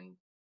 Peter, and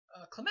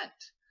Clement.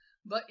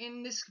 But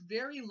in this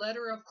very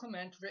letter of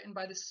Clement, written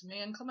by this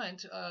man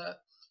Clement,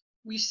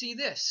 we see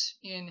this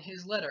in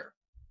his letter.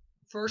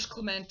 First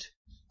Clement,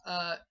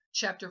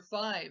 chapter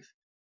 5,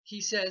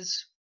 he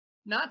says,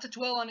 "Not to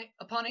dwell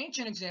upon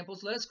ancient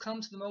examples, let us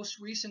come to the most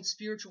recent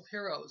spiritual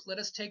heroes. Let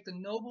us take the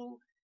noble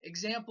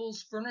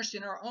examples furnished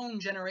in our own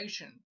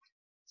generation.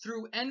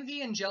 Through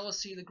envy and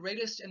jealousy, the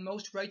greatest and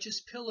most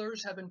righteous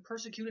pillars have been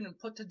persecuted and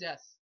put to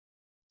death.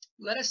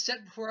 Let us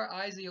set before our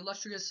eyes the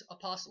illustrious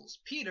apostles.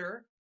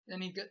 Peter,"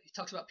 then he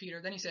talks about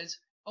Peter, then he says,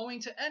 "owing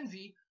to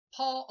envy,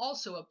 Paul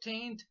also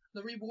obtained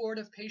the reward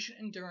of patient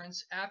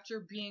endurance after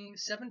being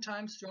 7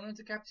 times thrown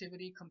into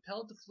captivity,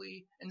 compelled to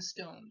flee, and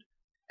stoned.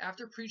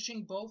 After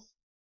preaching both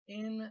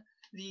in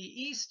the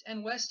East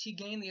and West, he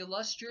gained the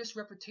illustrious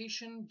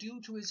reputation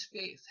due to his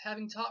faith,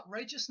 having taught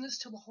righteousness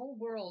to the whole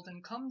world,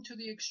 and come to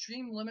the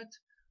extreme limit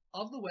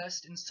of the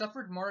West, and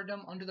suffered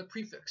martyrdom under the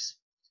prefix.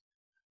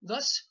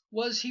 Thus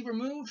was he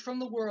removed from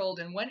the world,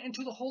 and went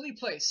into the holy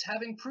place,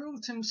 having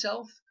proved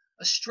himself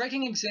a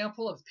striking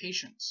example of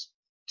patience.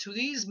 To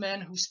these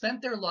men who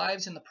spent their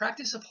lives in the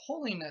practice of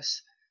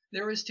holiness,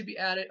 there is to be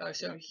added,"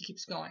 so he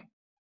keeps going.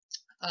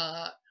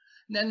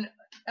 Then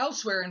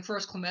elsewhere in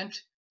 1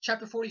 Clement,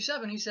 chapter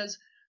 47, he says,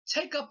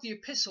 "Take up the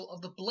epistle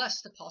of the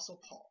blessed Apostle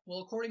Paul." Well,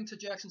 according to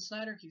Jackson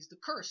Snyder, he's the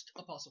cursed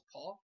Apostle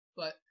Paul.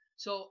 But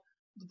so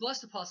the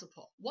blessed Apostle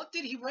Paul. What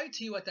did he write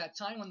to you at that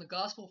time when the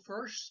gospel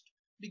first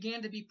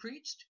began to be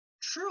preached?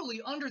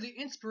 Truly, under the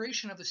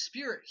inspiration of the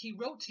Spirit, he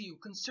wrote to you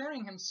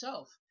concerning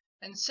himself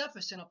and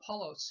Cephas and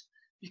Apollos,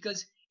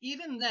 because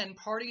even then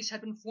parties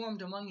had been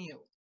formed among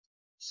you.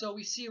 So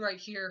we see right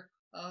here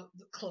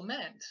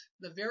Clement,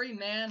 the very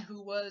man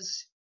who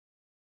was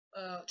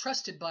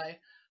trusted by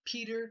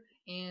Peter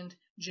and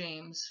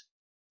James,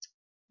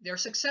 their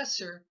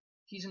successor,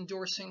 he's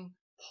endorsing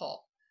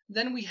Paul.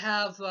 Then we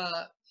have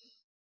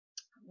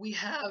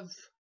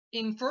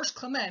in 1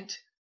 Clement,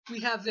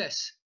 we have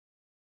this.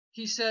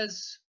 He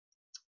says,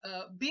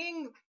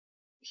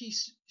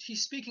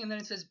 he's speaking, and then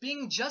it says,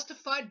 "being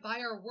justified by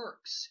our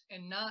works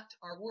and not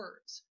our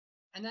words."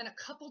 And then a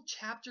couple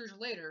chapters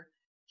later,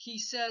 he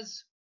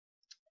says,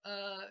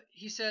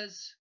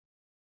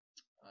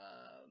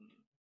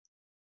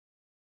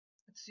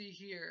 let's see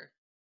here.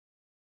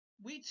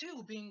 "We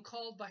too, being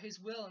called by his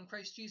will in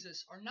Christ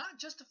Jesus, are not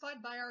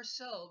justified by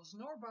ourselves,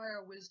 nor by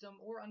our wisdom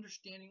or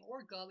understanding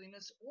or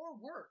godliness or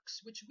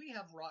works, which we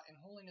have wrought in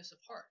holiness of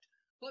heart,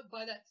 but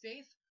by that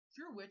faith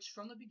through which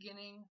from the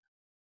beginning,"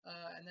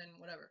 and then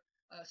whatever.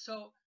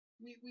 So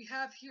we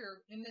have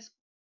here in this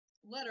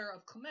letter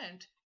of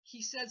Clement,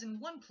 he says in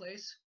one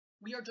place,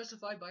 we are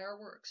justified by our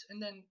works.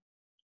 And then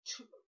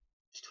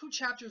two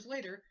chapters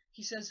later,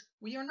 he says,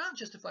 we are not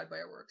justified by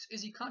our works.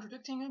 Is he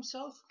contradicting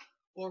himself?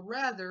 Or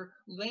rather,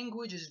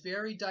 language is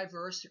very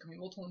diverse. There can be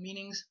multiple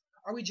meanings.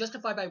 Are we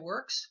justified by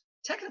works?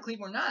 Technically,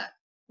 we're not.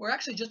 We're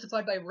actually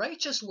justified by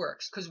righteous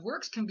works, because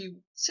works can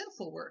be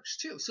sinful works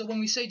too. So when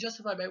we say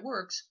justified by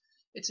works,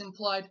 it's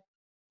implied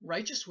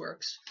righteous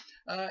works.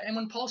 And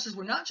when Paul says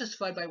we're not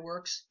justified by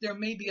works, there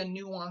may be a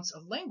nuance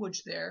of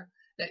language there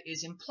that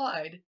is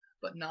implied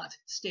but not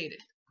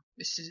stated.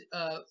 This is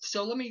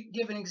so let me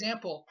give an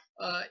example.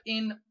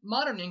 In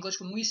modern English,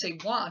 when we say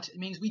want, it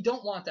means we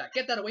don't want that.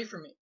 Get that away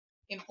from me.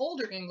 In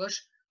older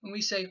English, when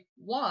we say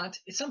want,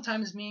 it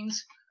sometimes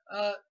means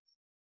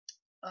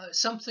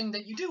something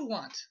that you do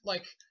want.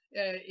 Like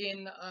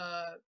in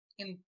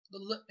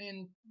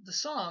the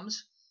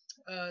Psalms,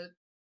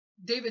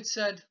 David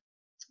said,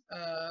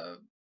 "The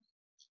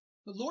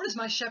Lord is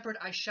my shepherd;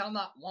 I shall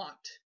not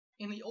want."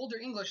 In the older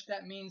English,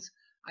 that means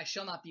I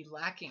shall not be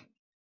lacking.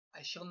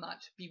 I shall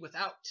not be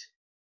without.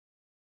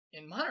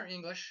 In modern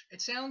English,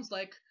 it sounds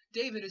like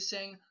David is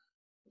saying,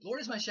 "The Lord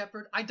is my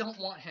shepherd; I don't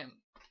want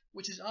him,"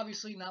 which is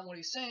obviously not what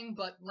he's saying,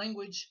 but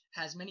language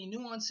has many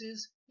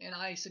nuances, and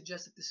I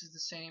suggest that this is the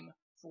same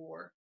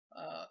for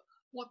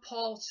what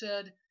Paul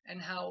said,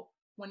 and how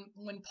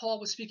when Paul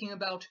was speaking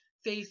about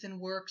faith and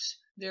works,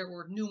 there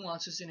were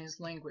nuances in his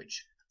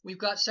language. We've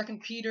got 2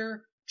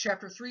 Peter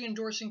chapter 3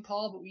 endorsing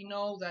Paul, but we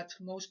know that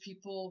most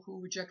people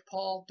who reject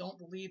Paul don't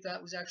believe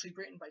that was actually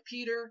written by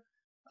Peter.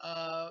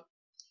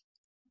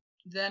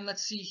 Then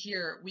let's see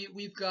here.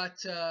 We've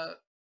got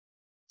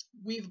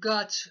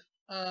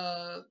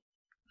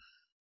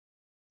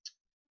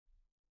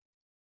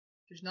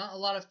there's not a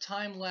lot of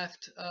time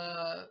left.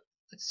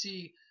 Let's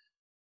see.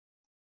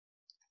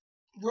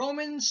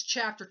 Romans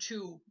chapter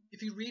 2.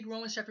 If you read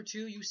Romans chapter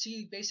 2, you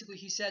see basically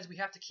he says we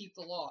have to keep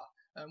the law.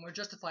 We're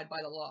justified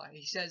by the law.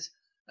 He says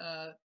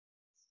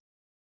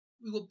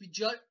we will be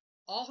judged.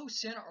 All who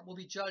sin will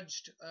be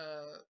judged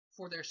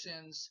for their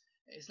sins.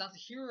 It's not the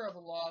hearer of the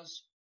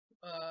laws.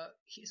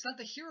 It's not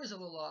the hearers of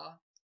the law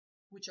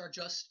which are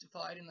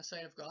justified in the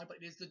sight of God, but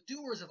it is the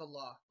doers of the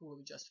law who will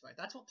be justified.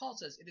 That's what Paul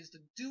says. It is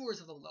the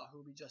doers of the law who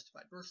will be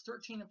justified. Verse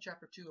 13 of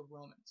chapter 2 of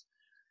Romans.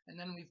 And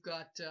then we've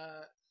got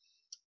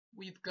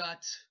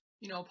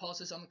Paul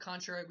says, on the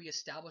contrary, we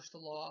establish the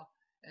law.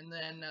 And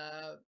then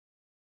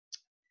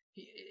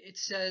it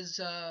says,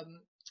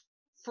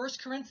 1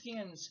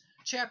 Corinthians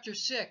chapter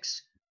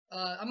 6.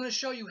 I'm going to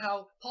show you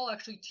how Paul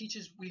actually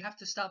teaches we have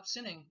to stop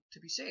sinning to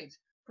be saved.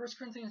 1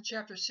 Corinthians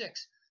chapter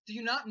 6. Do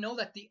you not know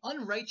that the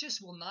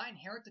unrighteous will not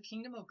inherit the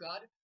kingdom of God?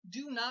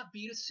 Do not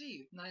be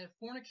deceived. Neither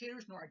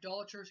fornicators nor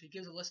idolaters, he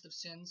gives a list of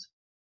sins,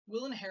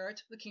 will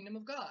inherit the kingdom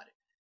of God.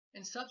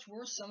 And such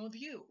were some of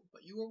you.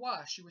 But you were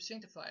washed, you were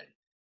sanctified,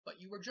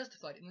 but you were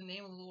justified in the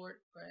name of the Lord.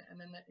 And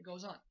then it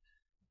goes on.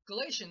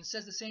 Galatians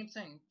says the same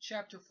thing.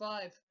 Chapter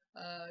 5,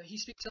 he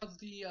speaks of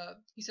he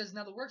says,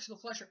 now the works of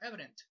the flesh are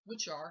evident,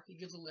 which are, he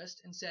gives a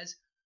list and says,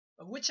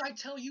 of which I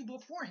tell you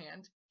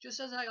beforehand, just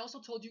as I also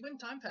told you in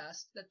time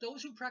past, that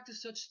those who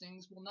practice such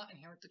things will not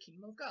inherit the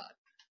kingdom of God.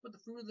 But the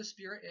fruit of the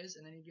Spirit is,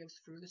 and then he gives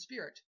the fruit of the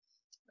Spirit.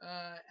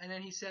 And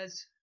then he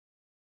says,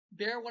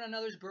 bear one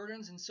another's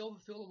burdens and so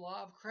fulfill the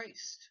law of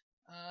Christ.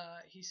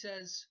 He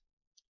says,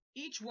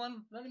 each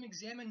one, let him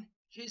examine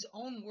his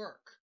own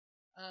work.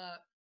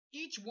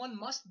 Each one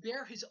must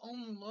bear his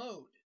own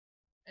load.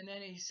 And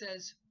then he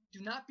says, do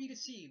not be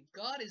deceived.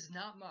 God is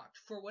not mocked.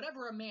 For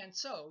whatever a man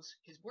sows,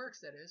 his works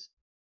that is,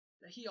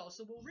 that he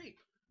also will reap.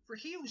 For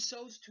he who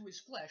sows to his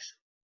flesh,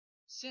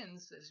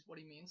 sins, that is what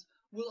he means,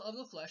 will of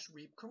the flesh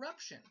reap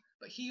corruption.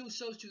 But he who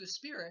sows to the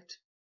Spirit,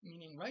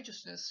 meaning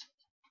righteousness,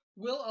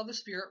 will of the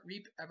Spirit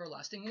reap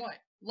everlasting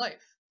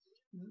life.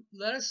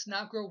 Let us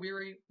not grow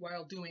weary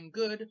while doing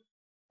good,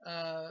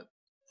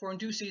 for in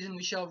due season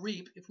we shall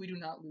reap if we do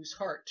not lose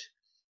heart.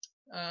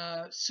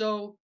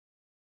 So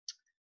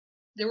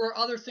there were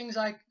other things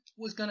I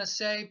was going to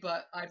say,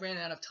 but I ran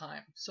out of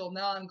time. So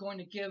now I'm going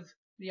to give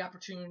the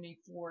opportunity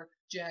for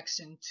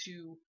Jackson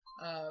to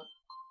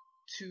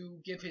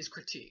give his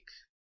critique.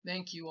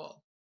 Thank you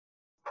all.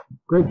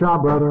 Great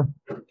job, brother.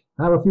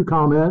 I have a few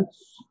comments.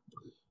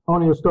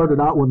 Onieh started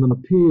out with an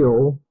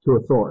appeal to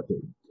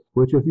authority,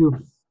 which if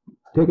you've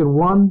taken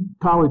one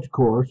college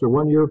course or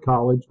 1 year of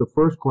college, the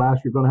first class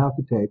you're going to have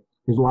to take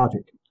is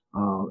logic.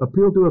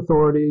 Appeal to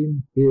authority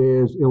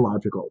is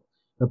illogical.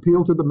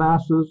 Appeal to the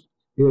masses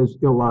is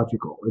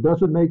illogical. It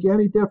doesn't make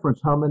any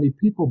difference how many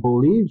people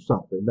believe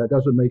something. That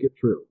doesn't make it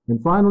true.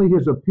 And finally,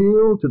 his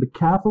appeal to the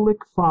Catholic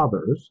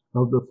fathers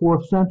of the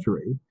 4th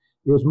century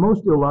is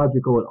most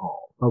illogical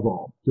of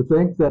all. To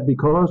think that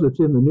because it's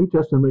in the New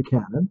Testament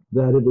canon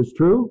that it is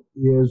true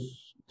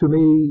is, to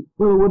me,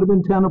 well, it would have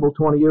been tenable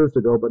 20 years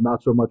ago, but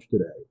not so much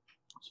today.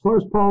 As far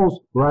as Paul's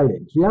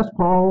writings, yes,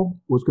 Paul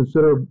was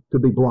considered to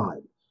be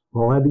blind.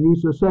 Paul had to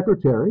use a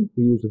secretary.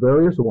 He used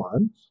various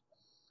ones.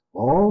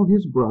 All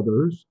his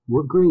brothers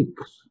were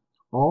Greeks.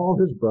 All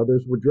his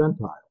brothers were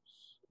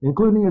Gentiles,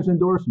 including his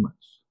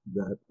endorsements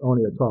that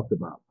Onieh talked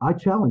about. I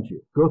challenge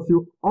you, go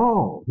through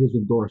all his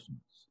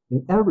endorsements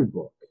in every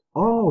book,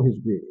 all his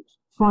greetings.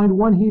 Find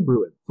one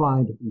Hebrew.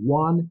 Find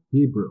one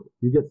Hebrew.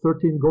 You get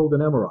 13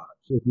 golden emeralds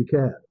if you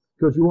can,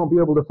 because you won't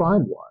be able to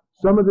find one.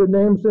 Some of the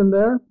names in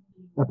there,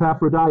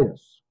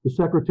 Epaphroditus, the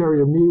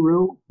secretary of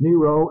Nero,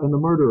 and the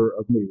murderer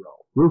of Nero.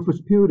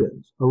 Rufus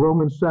Pudens, a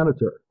Roman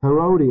senator.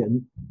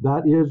 Herodian,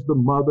 that is the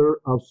mother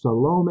of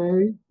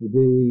Salome,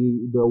 the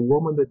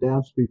woman that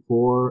danced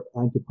before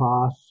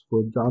Antipas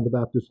for John the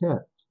Baptist's head.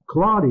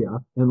 Claudia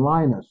and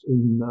Linus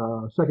in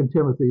 2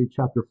 Timothy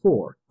chapter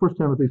 4, 1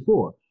 Timothy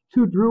 4.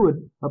 Two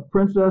Druid, a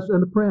princess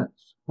and a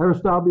prince.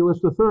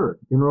 Aristobulus III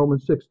in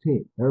Romans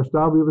 16.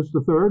 Aristobulus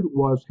III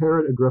was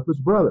Herod Agrippa's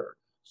brother.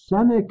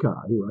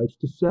 Seneca, he writes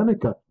to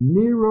Seneca,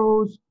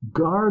 Nero's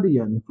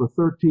guardian for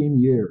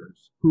 13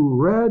 years,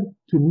 who read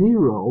to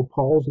Nero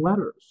Paul's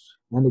letters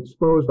and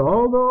exposed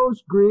all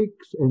those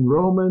Greeks and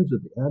Romans at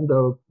the end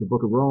of the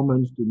book of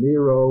Romans to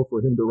Nero for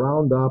him to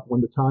round up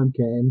when the time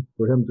came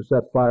for him to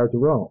set fire to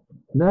Rome.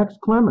 Next,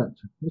 Clement.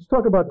 Let's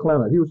talk about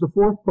Clement. He was the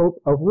 4th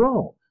Pope of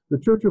Rome. The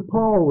Church of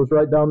Paul was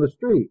right down the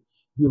street.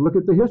 If you look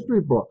at the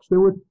history books, there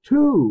were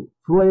 2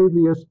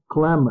 Flavius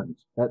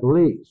Clemens, at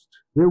least.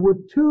 There were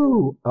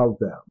 2 of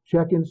them.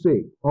 Check and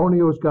see.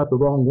 Onieh's got the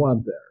wrong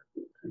one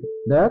there.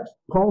 Next,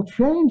 Paul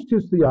changed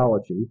his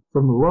theology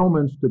from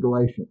Romans to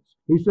Galatians.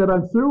 He said,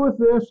 I'm through with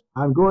this.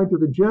 I'm going to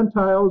the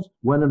Gentiles.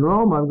 When in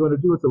Rome, I'm going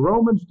to do what the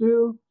Romans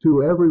do.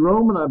 To every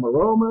Roman, I'm a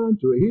Roman.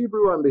 To a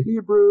Hebrew, I'm the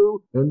Hebrew.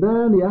 And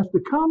then he has to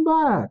come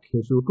back,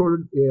 as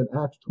recorded in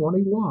Acts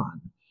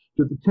 21,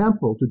 to the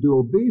temple to do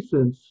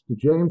obeisance to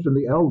James and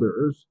the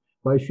elders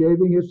by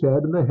shaving his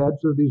head and the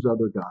heads of these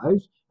other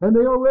guys. And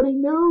they already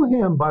knew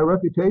him by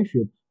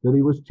reputation that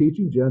he was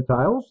teaching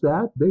Gentiles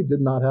that they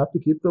did not have to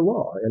keep the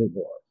law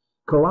anymore.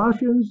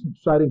 Colossians,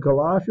 citing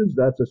Colossians,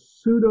 that's a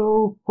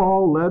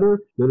pseudo-Paul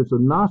letter, that it's a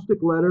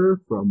Gnostic letter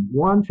from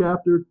one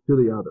chapter to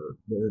the other.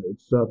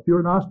 It's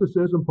pure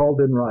Gnosticism. Paul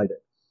didn't write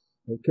it.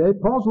 Okay,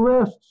 Paul's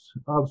lists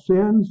of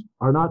sins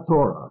are not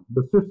Torah.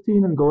 The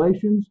 15 in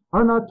Galatians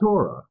are not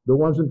Torah. The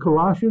ones in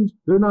Colossians,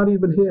 they're not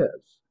even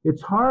his.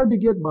 It's hard to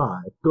get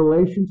by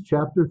Galatians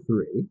chapter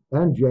 3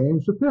 and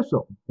James'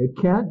 epistle. It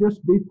can't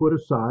just be put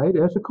aside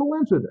as a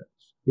coincidence.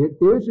 It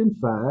is, in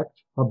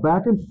fact, a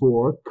back and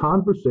forth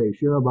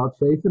conversation about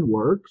faith and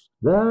works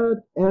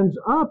that ends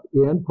up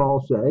in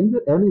Paul saying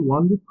that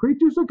anyone that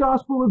preaches the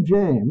gospel of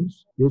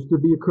James is to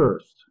be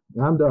accursed.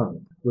 I'm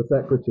done with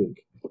that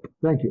critique.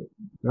 Thank you.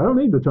 I don't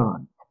need the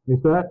time.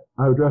 With that,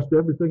 I addressed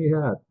everything he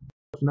had.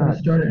 What's I'll next?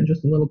 start it in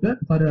just a little bit,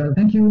 but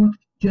thank you,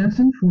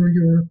 Jackson, for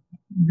your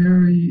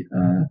very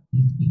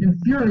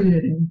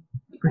infuriating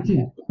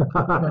critique. But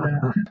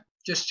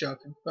Just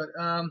joking. But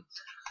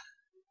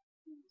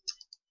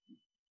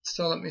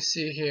so let me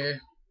see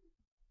here.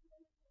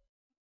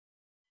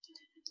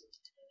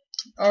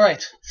 All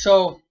right,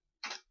 so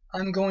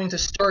I'm going to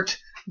start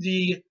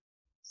the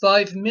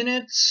 5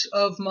 minutes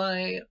of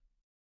my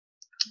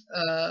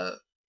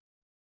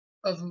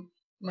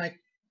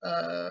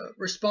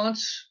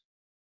response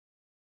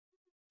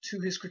to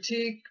his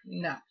critique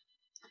now.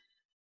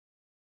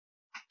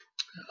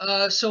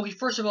 So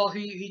first of all,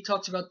 he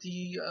talks about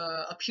the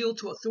appeal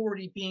to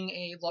authority being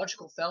a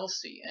logical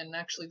fallacy, and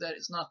actually that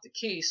is not the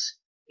case.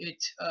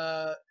 It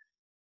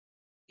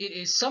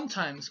is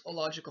sometimes a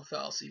logical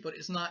fallacy, but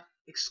it's not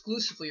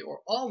exclusively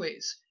or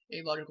always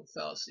a logical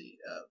fallacy.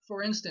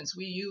 For instance,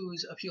 we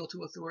use appeal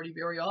to authority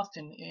very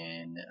often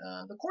in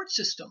the court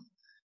system.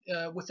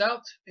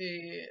 Without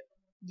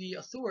the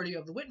authority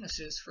of the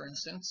witnesses, for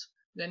instance,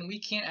 then we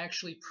can't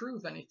actually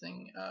prove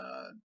anything.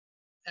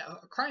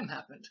 A crime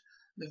happened.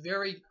 The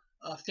very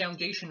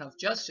foundation of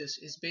justice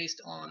is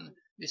based on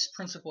this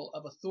principle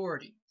of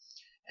authority,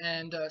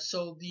 and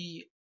so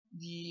the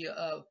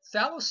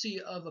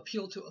fallacy of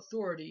appeal to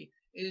authority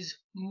is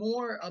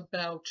more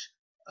about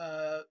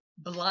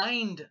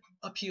blind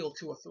appeal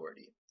to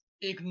authority,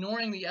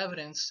 ignoring the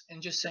evidence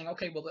and just saying,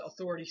 okay, well, the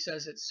authority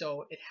says it,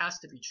 so it has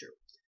to be true.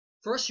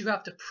 First, you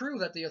have to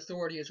prove that the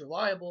authority is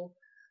reliable,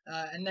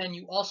 and then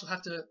you also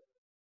have to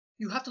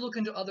look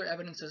into other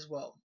evidence as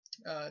well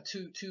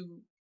to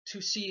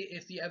see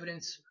if the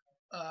evidence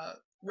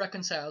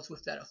reconciles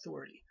with that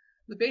authority.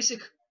 The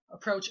basic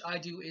approach I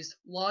do is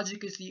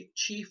logic is the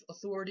chief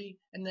authority,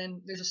 and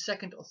then there's a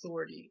second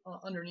authority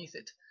underneath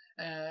it.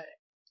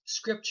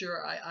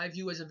 Scripture I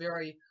view as a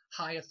very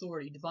high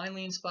authority,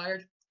 divinely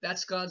inspired.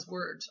 That's God's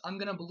words. I'm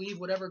going to believe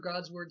whatever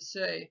God's words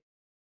say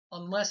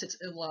unless it's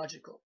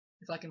illogical.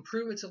 If I can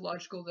prove it's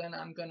illogical, then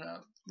I'm going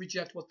to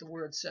reject what the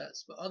word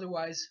says. But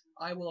otherwise,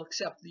 I will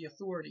accept the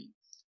authority.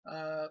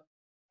 I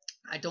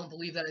don't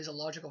believe that is a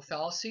logical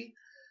fallacy,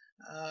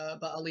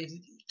 but I'll leave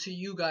to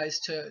you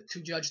guys to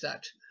judge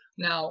that.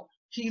 Now,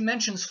 he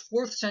mentions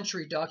 4th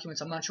century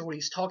documents. I'm not sure what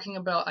he's talking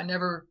about. I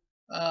never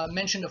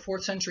mentioned a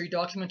 4th century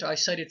document. I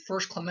cited 1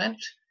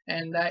 Clement,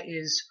 and that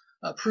is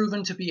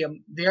proven to be a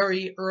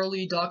very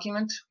early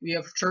document. We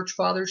have church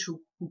fathers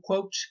who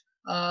quote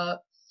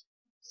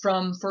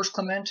from 1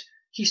 Clement.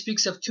 He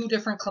speaks of 2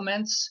 different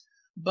Clements,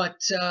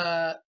 but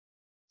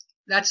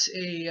that's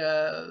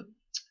an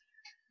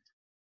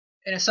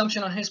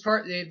assumption on his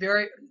part.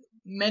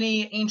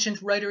 Many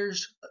ancient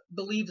writers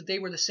believe that they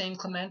were the same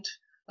Clement.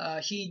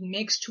 He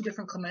makes 2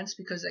 different Clements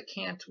because that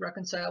can't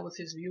reconcile with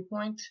his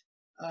viewpoint.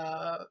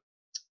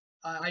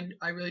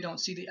 I really don't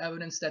see the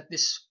evidence that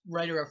this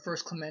writer of 1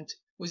 Clement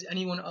was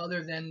anyone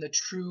other than the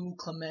true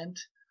Clement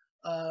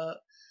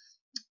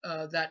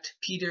that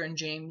Peter and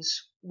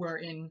James were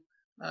in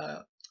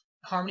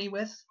harmony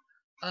with.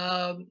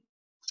 And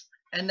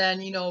then,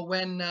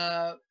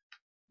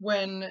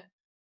 when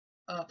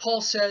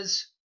Paul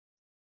says,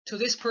 to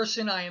this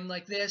person I am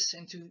like this,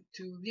 and to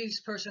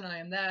this person I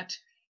am that,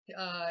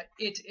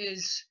 it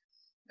is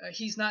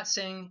he's not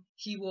saying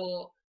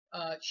he'll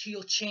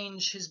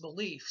change his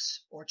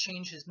beliefs or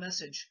change his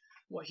message.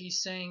 What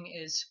he's saying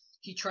is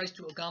he tries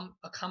to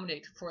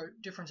accommodate for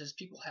differences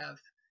people have,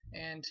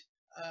 and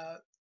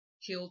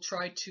he'll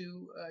try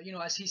to,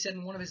 as he said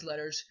in one of his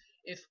letters,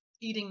 if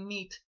eating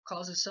meat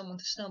causes someone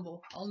to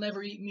stumble, I'll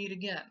never eat meat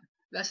again.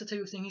 That's the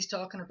type of thing he's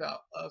talking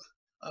about, of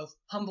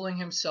humbling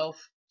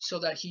himself so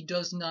that he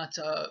does not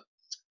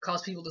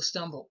cause people to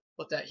stumble,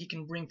 but that he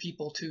can bring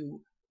people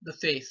to the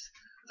faith.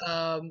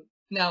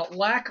 Now,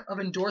 lack of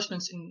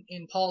endorsements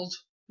in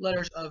Paul's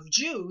letters of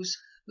Jews,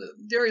 the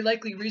very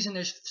likely reason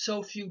there's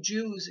so few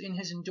Jews in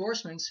his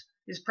endorsements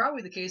is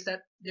probably the case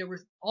that there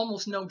were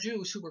almost no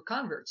Jews who were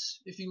converts.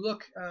 If you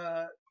look,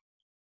 the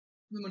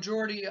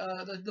majority,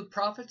 the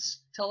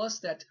prophets tell us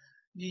that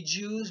the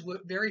Jews,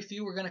 very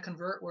few were going to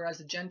convert, whereas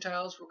the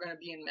Gentiles were going to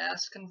be in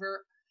mass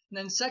convert. And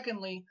then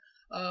secondly,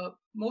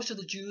 most of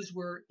the Jews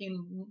were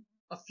in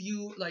a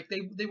few, like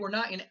they were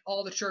not in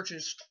all the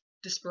churches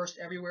dispersed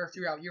everywhere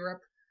throughout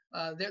Europe.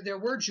 There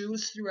were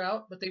Jews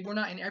throughout, but they were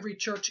not in every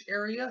church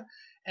area.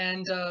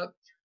 And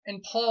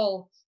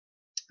Paul,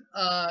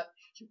 for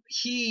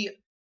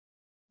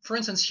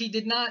instance, he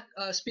did not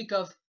speak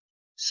of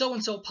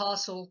so-and-so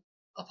apostle,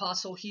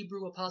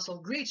 Hebrew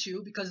apostle greets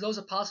you, because those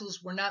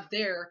apostles were not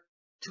there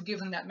to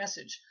give him that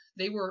message.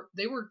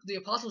 The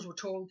apostles were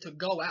told to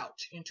go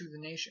out into the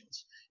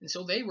nations, and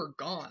so they were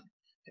gone.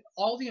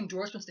 All the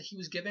endorsements that he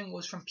was giving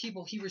was from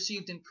people he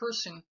received in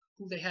person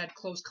who they had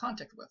close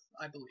contact with,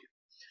 I believe.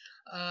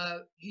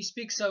 He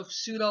speaks of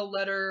pseudo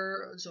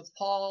letters of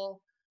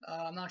Paul.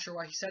 I'm not sure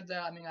why he said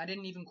that. I mean, I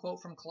didn't even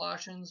quote from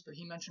Colossians, but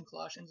he mentioned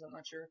Colossians. I'm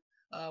not sure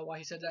why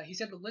he said that. He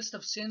said the list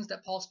of sins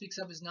that Paul speaks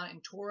of is not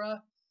in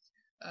Torah,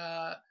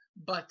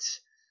 but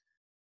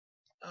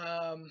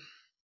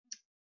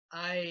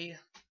I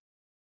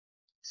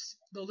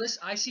the list,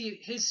 I see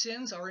his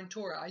sins are in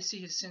Torah. I see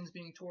his sins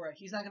being Torah.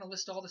 He's not going to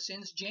list all the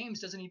sins. James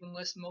doesn't even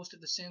list most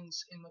of the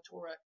sins in the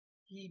Torah.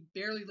 He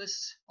barely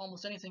lists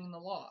almost anything in the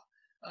law.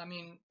 I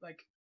mean,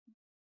 like,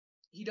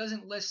 he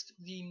doesn't list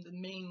the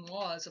main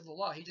laws of the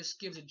law. He just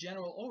gives a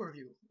general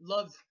overview.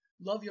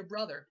 Love your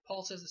brother.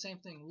 Paul says the same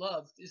thing.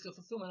 Love is the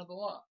fulfillment of the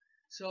law.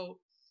 So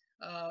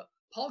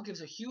Paul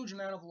gives a huge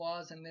amount of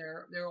laws, and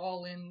they're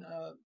all in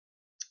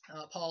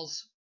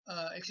Paul's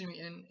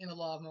in the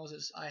law of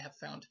Moses, I have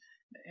found.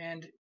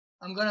 And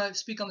I'm going to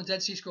speak on the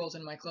Dead Sea Scrolls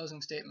in my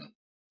closing statement.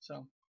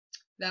 So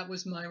that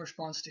was my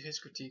response to his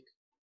critique.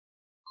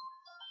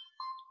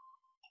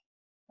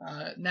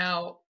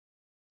 Now,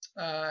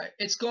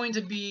 it's going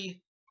to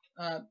be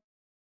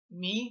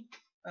me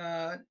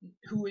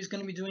who is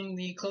going to be doing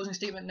the closing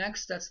statement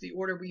next. That's the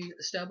order we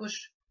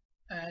established.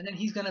 And then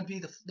he's going to be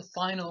the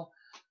final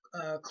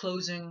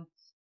closing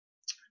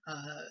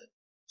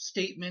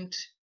statement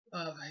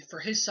for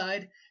his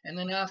side. And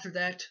then after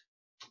that,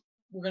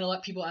 we're going to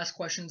let people ask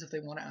questions if they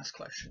want to ask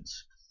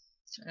questions.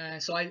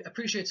 So I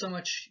appreciate so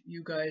much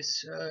you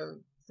guys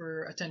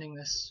for attending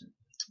this.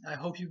 I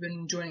hope you've been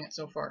enjoying it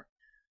so far.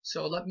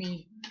 So let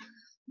me,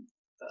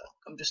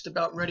 I'm just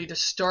about ready to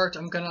start.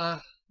 I'm going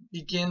to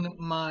begin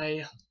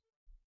my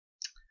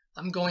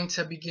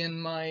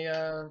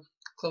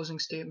closing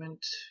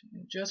statement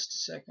in just a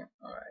second.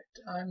 All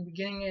right, I'm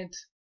beginning it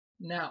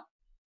now.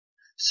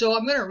 So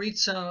I'm going to read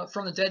a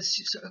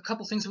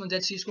couple things from the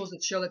Dead Sea Scrolls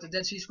that show that the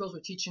Dead Sea Scrolls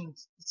were teaching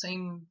the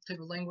same type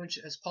of language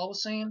as Paul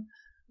was saying.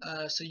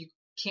 So you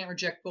can't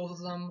reject both of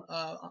them.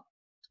 I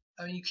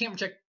mean, you can't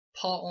reject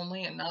Paul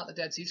only and not the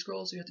Dead Sea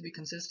Scrolls. You have to be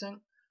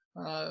consistent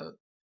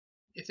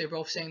if they're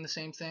both saying the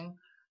same thing.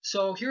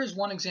 So here's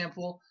one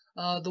example.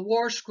 The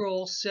War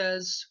Scroll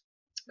says,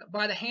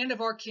 "By the hand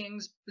of our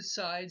kings,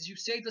 besides, you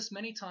saved us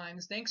many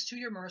times, thanks to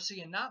your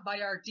mercy, and not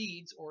by our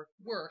deeds or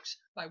works,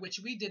 by which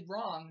we did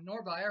wrong,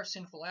 nor by our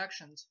sinful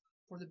actions.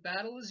 For the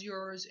battle is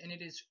yours, and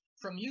it is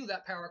from you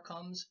that power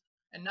comes,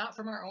 and not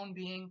from our own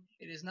being.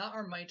 It is not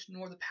our might,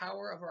 nor the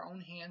power of our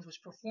own hands,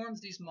 which performs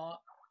these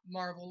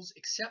marvels,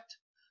 except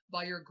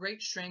by your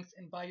great strength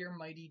and by your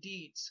mighty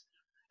deeds."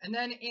 And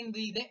then in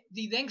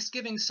the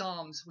Thanksgiving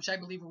Psalms, which I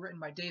believe were written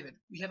by David,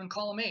 we have in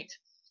column 8,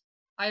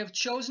 "I have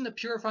chosen to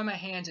purify my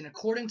hands in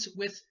accordance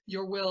with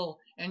your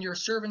will, and your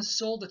servant's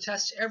soul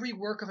detests every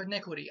work of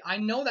iniquity. I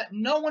know that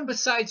no one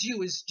besides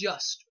you is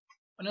just."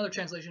 Another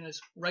translation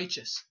is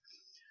righteous.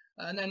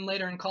 And then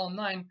later in column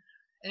 9,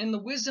 "And in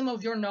the wisdom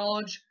of your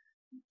knowledge,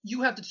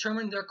 you have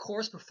determined their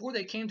course before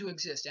they came to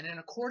exist, and in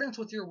accordance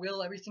with your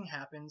will everything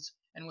happens,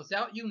 and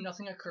without you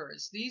nothing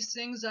occurs. These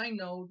things I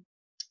know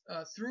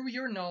through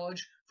your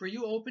knowledge, for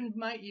you opened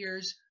my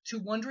ears to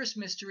wondrous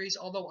mysteries,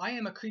 although I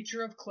am a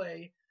creature of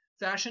clay,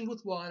 fashioned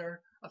with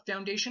water, a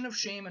foundation of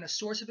shame, and a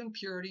source of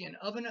impurity, and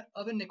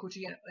of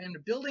iniquity, and a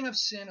building of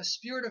sin, a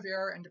spirit of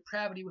error and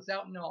depravity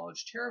without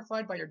knowledge,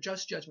 terrified by your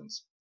just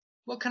judgments.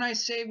 What can I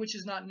say which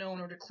is not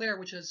known, or declare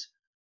which has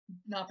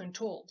not been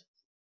told?"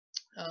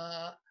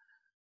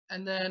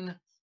 And then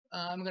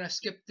I'm going to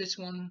skip this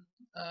one.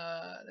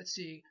 Let's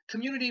see.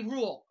 Community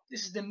rule.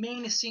 This is the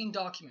main Essene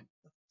document,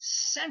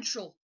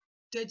 central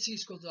Dead Sea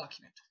Scroll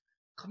document.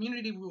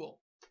 Community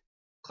rule.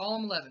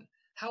 Column 11.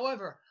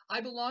 "However, I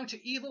belong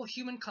to evil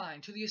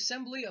humankind, to the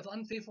assembly of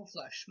unfaithful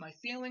flesh. My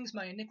failings,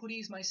 my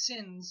iniquities, my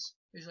sins,"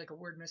 there's like a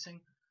word missing,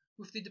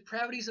 "with the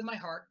depravities of my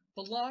heart,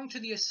 belong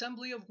to the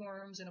assembly of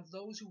worms and of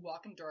those who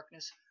walk in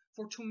darkness.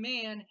 For to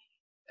man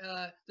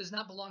does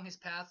not belong his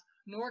path,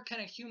 nor can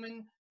a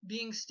human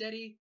being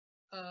steady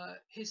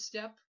his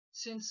step,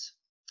 since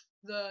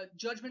the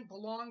judgment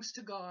belongs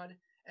to God,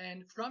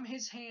 and from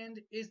his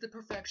hand is the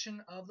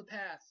perfection of the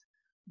path.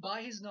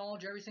 By his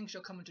knowledge everything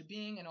shall come into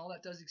being, and all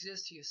that does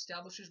exist he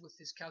establishes with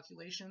his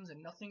calculations,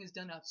 and nothing is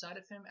done outside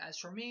of him. As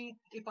for me,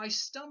 if I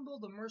stumble,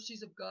 the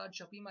mercies of God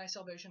shall be my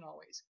salvation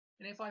always.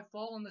 And if I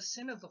fall in the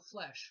sin of the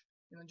flesh,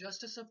 in the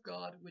justice of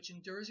God, which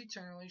endures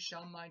eternally,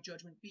 shall my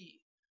judgment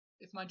be.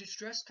 If my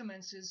distress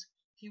commences,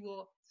 he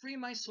will free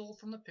my soul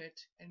from the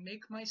pit, and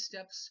make my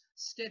steps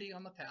steady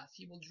on the path.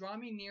 He will draw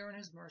me near in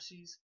his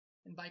mercies,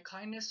 and by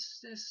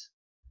kindnesses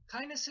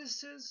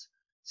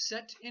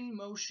set in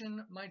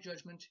motion my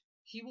judgment.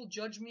 He will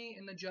judge me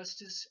in the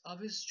justice of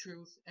his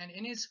truth, and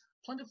in his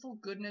plentiful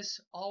goodness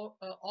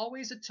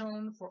always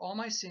atone for all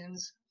my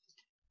sins.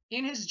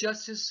 In his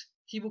justice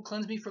he will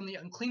cleanse me from the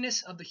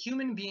uncleanness of the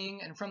human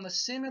being and from the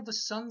sin of the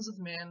sons of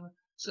men,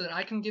 so that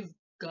I can give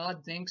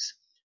God thanks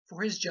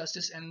for his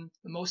justice and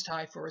the Most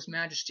High for his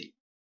majesty."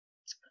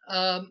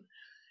 And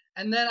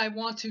then I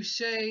want to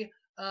say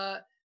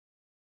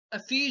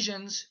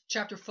Ephesians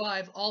chapter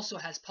 5 also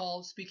has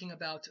Paul speaking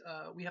about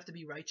we have to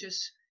be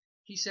righteous.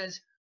 He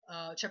says,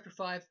 chapter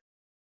 5,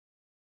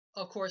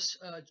 of course,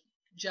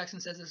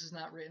 Jackson says this is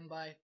not written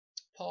by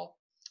Paul,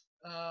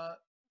 but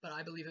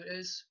I believe it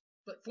is.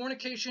 "But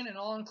fornication and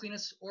all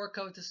uncleanness or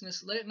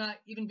covetousness, let it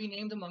not even be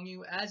named among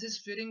you, as is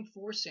fitting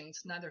for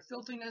saints, neither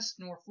filthiness,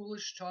 nor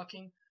foolish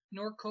talking,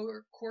 nor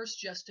coarse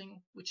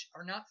jesting, which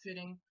are not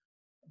fitting,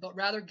 but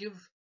rather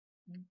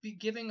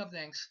giving of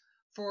thanks.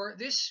 For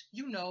this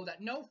you know,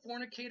 that no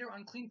fornicator,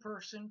 unclean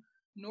person,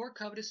 nor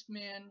covetous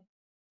man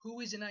who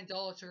is an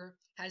idolater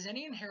has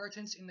any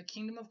inheritance in the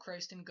kingdom of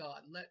Christ and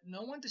God. Let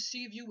no one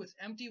deceive you with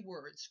empty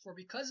words, for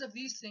because of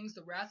these things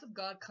the wrath of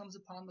God comes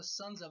upon the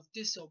sons of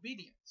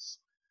disobedience.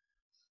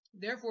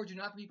 Therefore do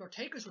not be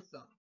partakers with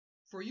them.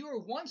 For you were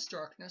once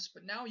darkness,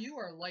 but now you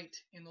are light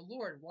in the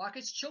Lord. Walk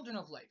as children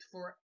of light,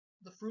 for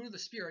the fruit of the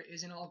Spirit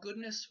is in all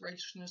goodness,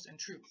 righteousness, and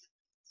truth,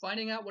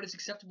 finding out what is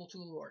acceptable to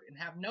the Lord, and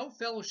have no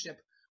fellowship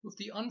with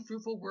the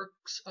unfruitful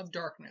works of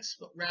darkness,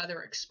 but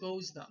rather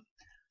expose them.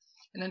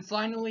 And then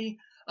finally,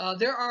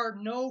 there are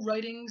no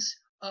writings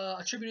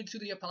attributed to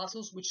the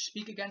apostles which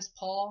speak against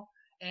Paul,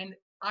 and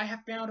I have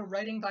found a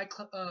writing by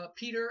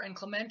Peter and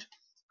Clement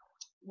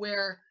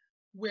where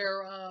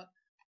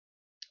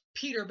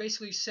Peter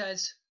basically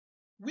says,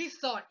 we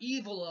thought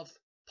evil of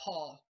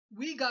Paul.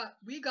 We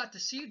got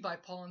deceived by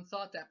Paul and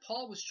thought that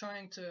Paul was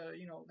trying to,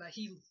 that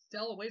he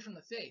fell away from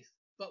the faith.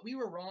 But we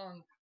were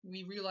wrong.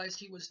 We realized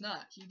he was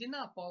not. He did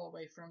not fall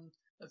away from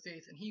the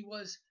faith, and he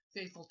was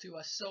faithful to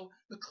us. So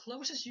the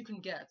closest you can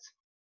get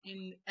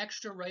in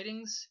extra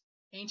writings,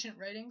 ancient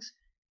writings,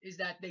 is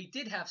that they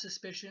did have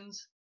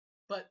suspicions,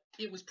 but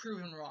it was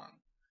proven wrong.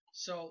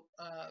 So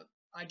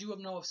I do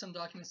know of some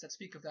documents that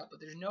speak of that,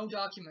 but there's no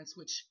documents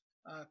which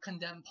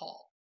condemn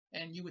Paul.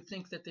 And you would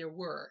think that there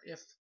were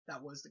if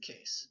that was the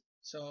case.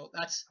 So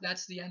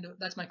that's the end.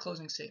 That's my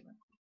closing statement.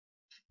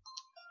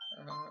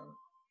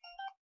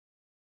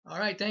 All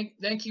right,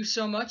 thank you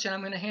so much. And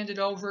I'm going to hand it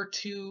over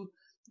to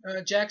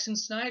Jackson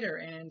Snyder,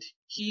 and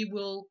he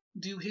will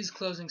do his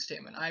closing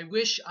statement. I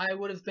wish I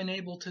would have been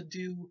able to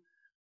do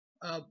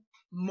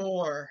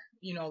more,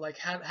 like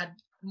had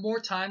more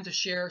time to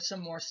share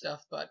some more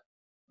stuff, but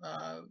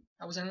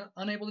I was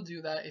unable to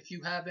do that. If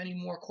you have any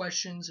more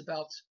questions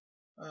about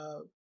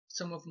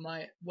some of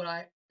my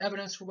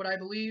evidence for what I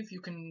believe, you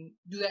can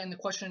do that in the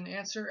question and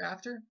answer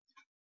after,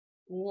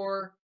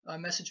 or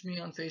message me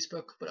on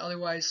Facebook. But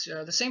otherwise,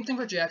 the same thing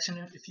for Jackson.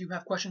 If you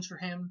have questions for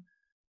him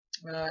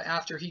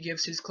after he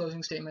gives his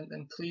closing statement,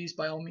 then please,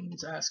 by all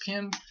means, ask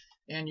him,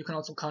 and you can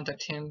also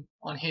contact him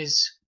on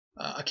his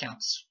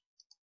accounts.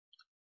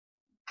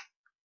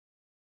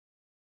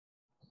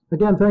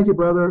 Again, thank you,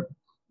 brother.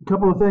 A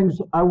couple of things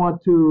I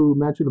want to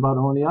mention about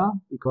Onieh,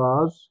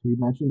 because he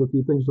mentioned a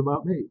few things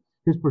about me.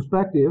 His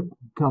perspective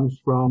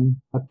comes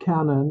from a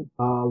canon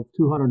of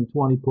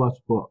 220 plus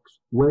books,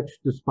 which,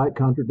 despite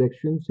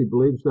contradictions, he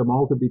believes them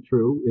all to be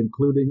true,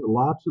 including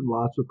lots and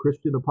lots of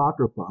Christian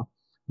apocrypha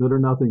that are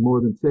nothing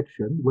more than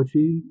fiction, which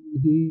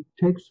he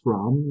takes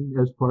from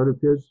as part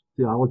of his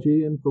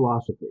theology and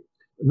philosophy.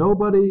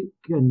 Nobody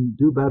can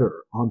do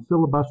better on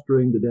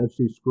filibustering the Dead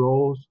Sea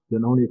Scrolls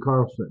than Onieh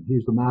Carlson.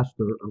 He's the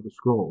master of the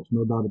scrolls,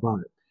 no doubt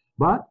about it.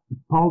 But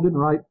Paul didn't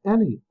write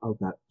any of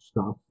that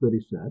stuff that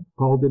he said.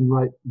 Paul didn't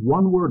write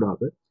one word of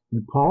it.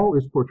 And Paul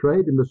is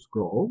portrayed in the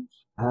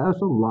scrolls as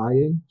a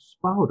lying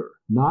spouter,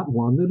 not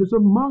one that is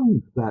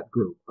among that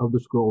group of the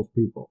scrolls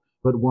people,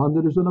 but one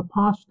that is an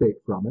apostate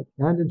from it,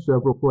 and in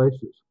several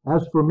places.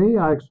 As for me,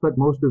 I expect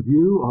most of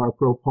you are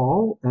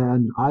pro-Paul,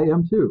 and I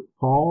am too.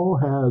 Paul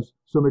has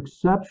some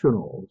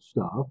exceptional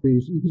stuff.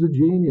 He's a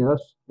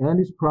genius, and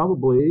he's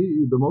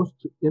probably the most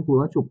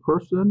influential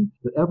person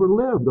that ever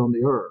lived on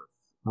the earth.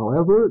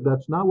 However,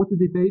 that's not what the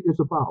debate is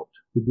about.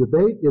 The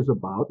debate is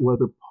about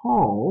whether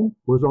Paul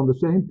was on the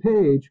same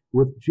page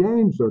with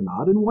James or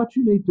not, and what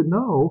you need to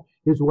know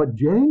is what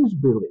James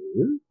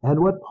believed and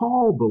what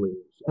Paul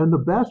believes. And the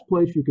best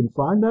place you can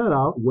find that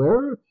out,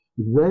 where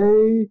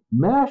they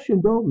mesh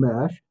and don't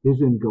mesh, is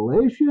in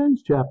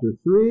Galatians chapter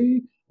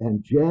 3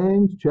 and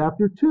James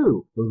chapter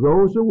 2.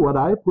 Those are what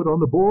I put on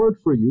the board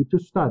for you to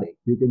study.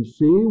 You can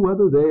see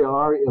whether they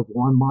are of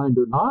one mind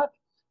or not,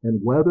 and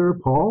whether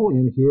Paul,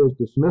 in his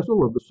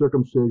dismissal of the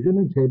circumcision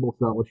and table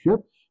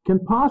fellowship, can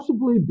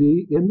possibly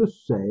be in the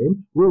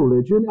same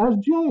religion as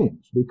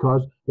James,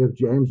 because if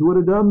James would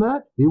have done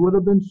that, he would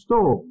have been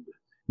stoned.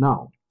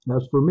 Now,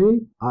 as for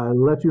me, I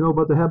let you know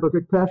about the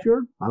Habakkuk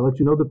Pesher. I let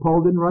you know that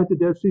Paul didn't write the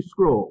Dead Sea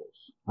Scrolls.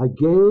 I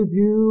gave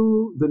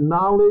you the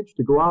knowledge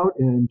to go out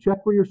and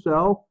check for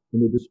yourself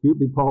in the dispute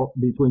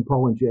between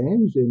Paul and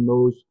James in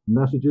those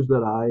messages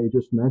that I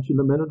just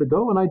mentioned a minute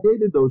ago, and I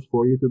dated those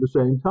for you to the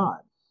same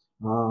time.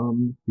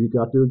 You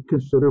got to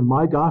consider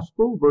my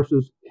gospel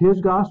versus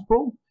his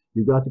gospel.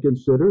 You got to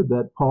consider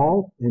that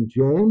Paul and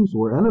James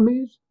were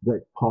enemies,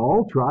 that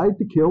Paul tried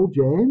to kill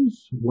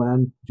James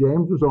when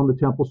James was on the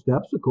temple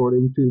steps,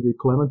 according to the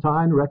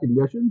Clementine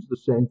recognitions, the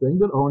same thing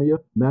that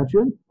Onieh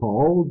mentioned.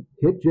 Paul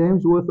hit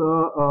James with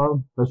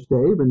a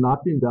stave and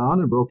knocked him down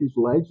and broke his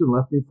legs and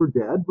left him for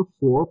dead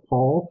before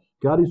Paul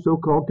got his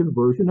so-called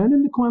conversion. And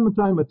in the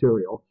Clementine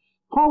material,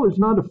 Paul is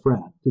not a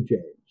friend to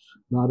James.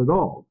 Not at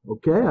all.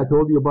 Okay, I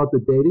told you about the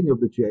dating of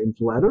the James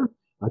letter.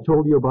 I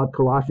told you about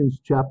Colossians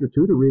chapter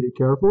 2 to read it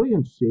carefully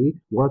and see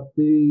what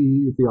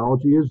the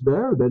theology is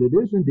there, that it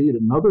is indeed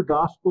another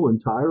gospel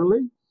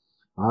entirely.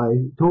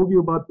 I told you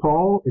about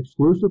Paul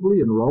exclusively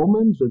in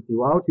Romans and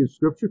throughout his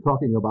scripture,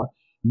 talking about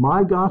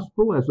my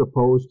gospel as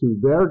opposed to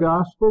their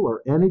gospel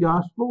or any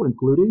gospel,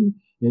 including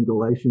in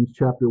Galatians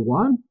chapter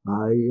 1.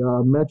 I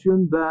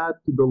mentioned that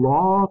the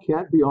law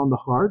can't be on the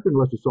heart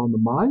unless it's on the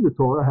mind. The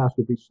Torah has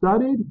to be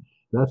studied.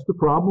 That's the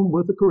problem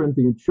with the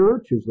Corinthian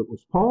church, is that it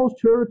was Paul's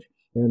church.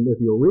 And if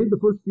you'll read the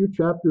first few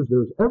chapters,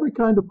 there's every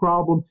kind of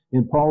problem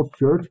in Paul's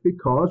church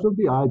because of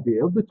the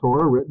idea of the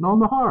Torah written on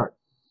the heart.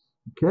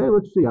 Okay,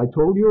 let's see. I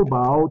told you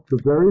about the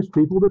various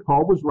people that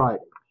Paul was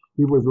writing.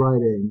 He was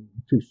writing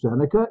to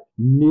Seneca,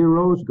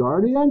 Nero's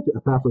guardian, to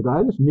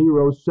Epaphroditus,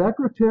 Nero's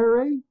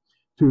secretary,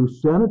 to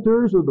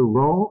senators of the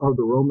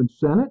Roman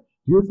Senate.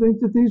 Do you think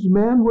that these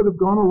men would have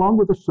gone along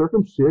with the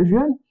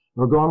circumcision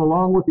or gone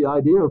along with the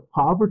idea of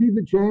poverty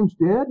that James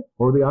did,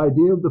 or the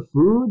idea of the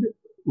food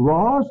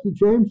laws that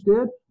James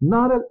did?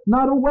 Not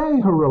a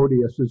way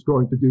Herodias is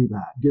going to do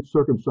that, get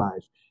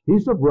circumcised.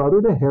 He's a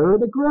brother to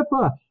Herod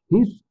Agrippa.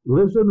 He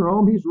lives in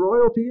Rome, he's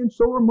royalty, and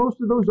so are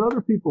most of those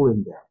other people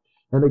in there.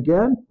 And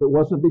again, it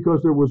wasn't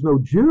because there was no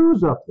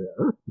Jews up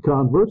there,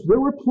 converts.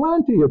 There were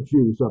plenty of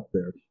Jews up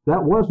there.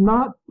 That was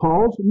not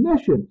Paul's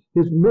mission.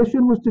 His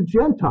mission was to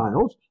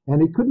Gentiles,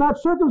 and he could not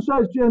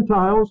circumcise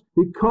Gentiles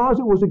because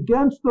it was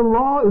against the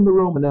law in the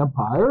Roman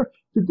Empire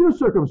to do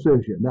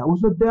circumcision. That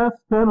was a death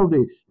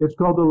penalty. It's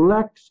called the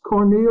Lex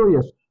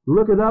Cornelius.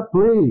 Look it up,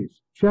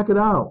 please. Check it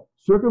out.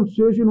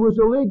 Circumcision was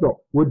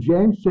illegal. Would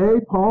James say,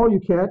 Paul, you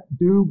can't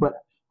do but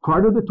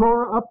part of the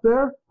Torah up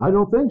there? I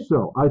don't think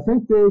so. I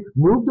think they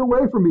moved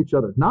away from each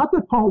other. Not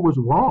that Paul was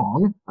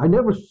wrong. I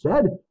never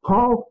said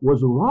Paul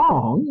was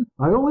wrong.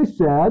 I only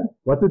said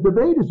what the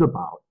debate is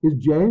about. Is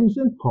James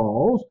and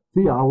Paul's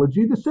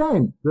theology the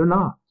same? They're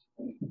not.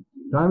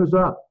 Time is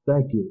up.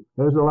 Thank you.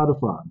 It was a lot of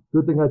fun.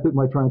 Good thing I took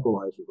my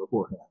tranquilizer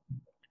beforehand.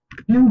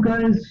 You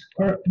guys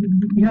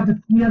we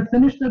have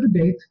finished the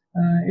debate.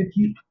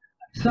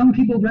 Some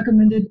people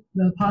recommended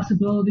the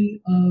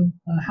possibility of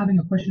having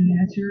a question and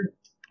answer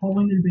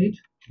following the debate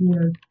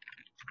for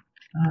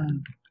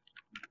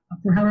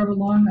however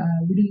long.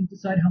 We didn't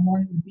decide how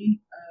long it would be,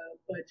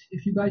 but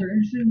if you guys are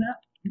interested in that,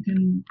 you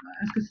can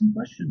ask us some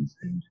questions,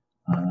 and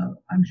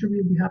I'm sure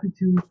we'll be happy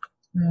to.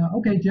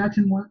 Okay,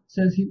 Jackson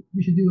says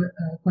we should do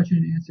a question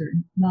and answer,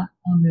 not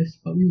on this,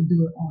 but we will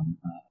do it on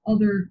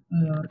other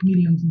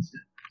mediums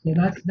instead. So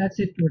that's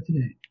it for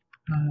today.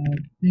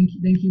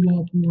 Thank you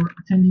all for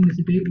attending this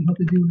debate. We hope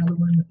to do another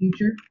one in the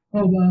future.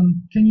 Oh,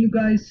 can you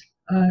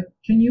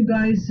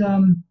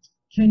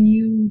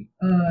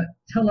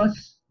tell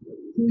us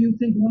who you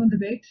think won the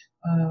debate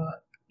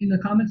in the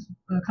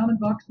comment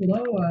box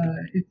below?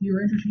 If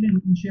you're interested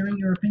in sharing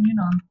your opinion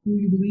on who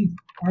you believe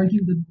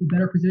argued the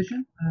better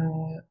position.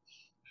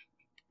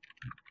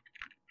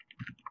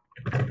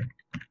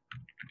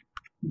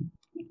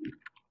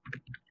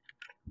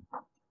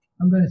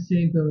 I'm going to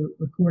save the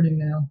recording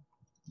now.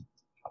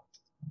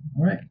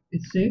 All right,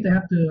 it's saved.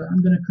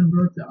 I'm going to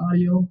convert the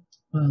audio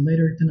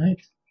later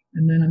tonight,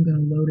 and then I'm going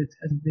to load it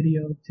as a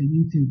video to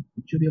YouTube,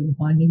 which you'll be able to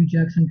find. Maybe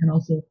Jackson can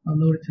also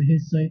load it to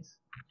his sites.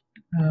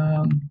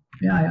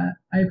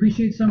 I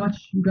appreciate so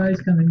much you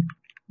guys coming,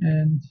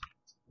 and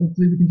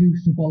hopefully we can do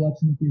some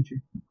follow-ups in the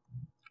future.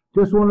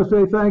 Just want to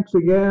say thanks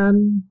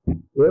again.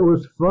 It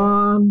was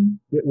fun.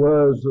 It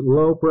was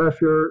low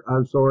pressure.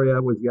 I'm sorry I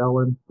was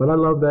yelling, but I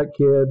love that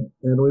kid,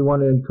 and we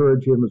want to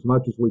encourage him as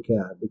much as we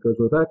can, because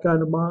with that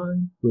kind of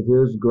mind, with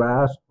his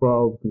grasp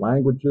of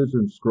languages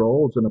and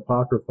scrolls and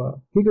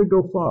apocrypha, he could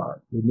go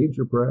far. He needs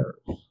your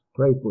prayers.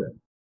 Pray for him.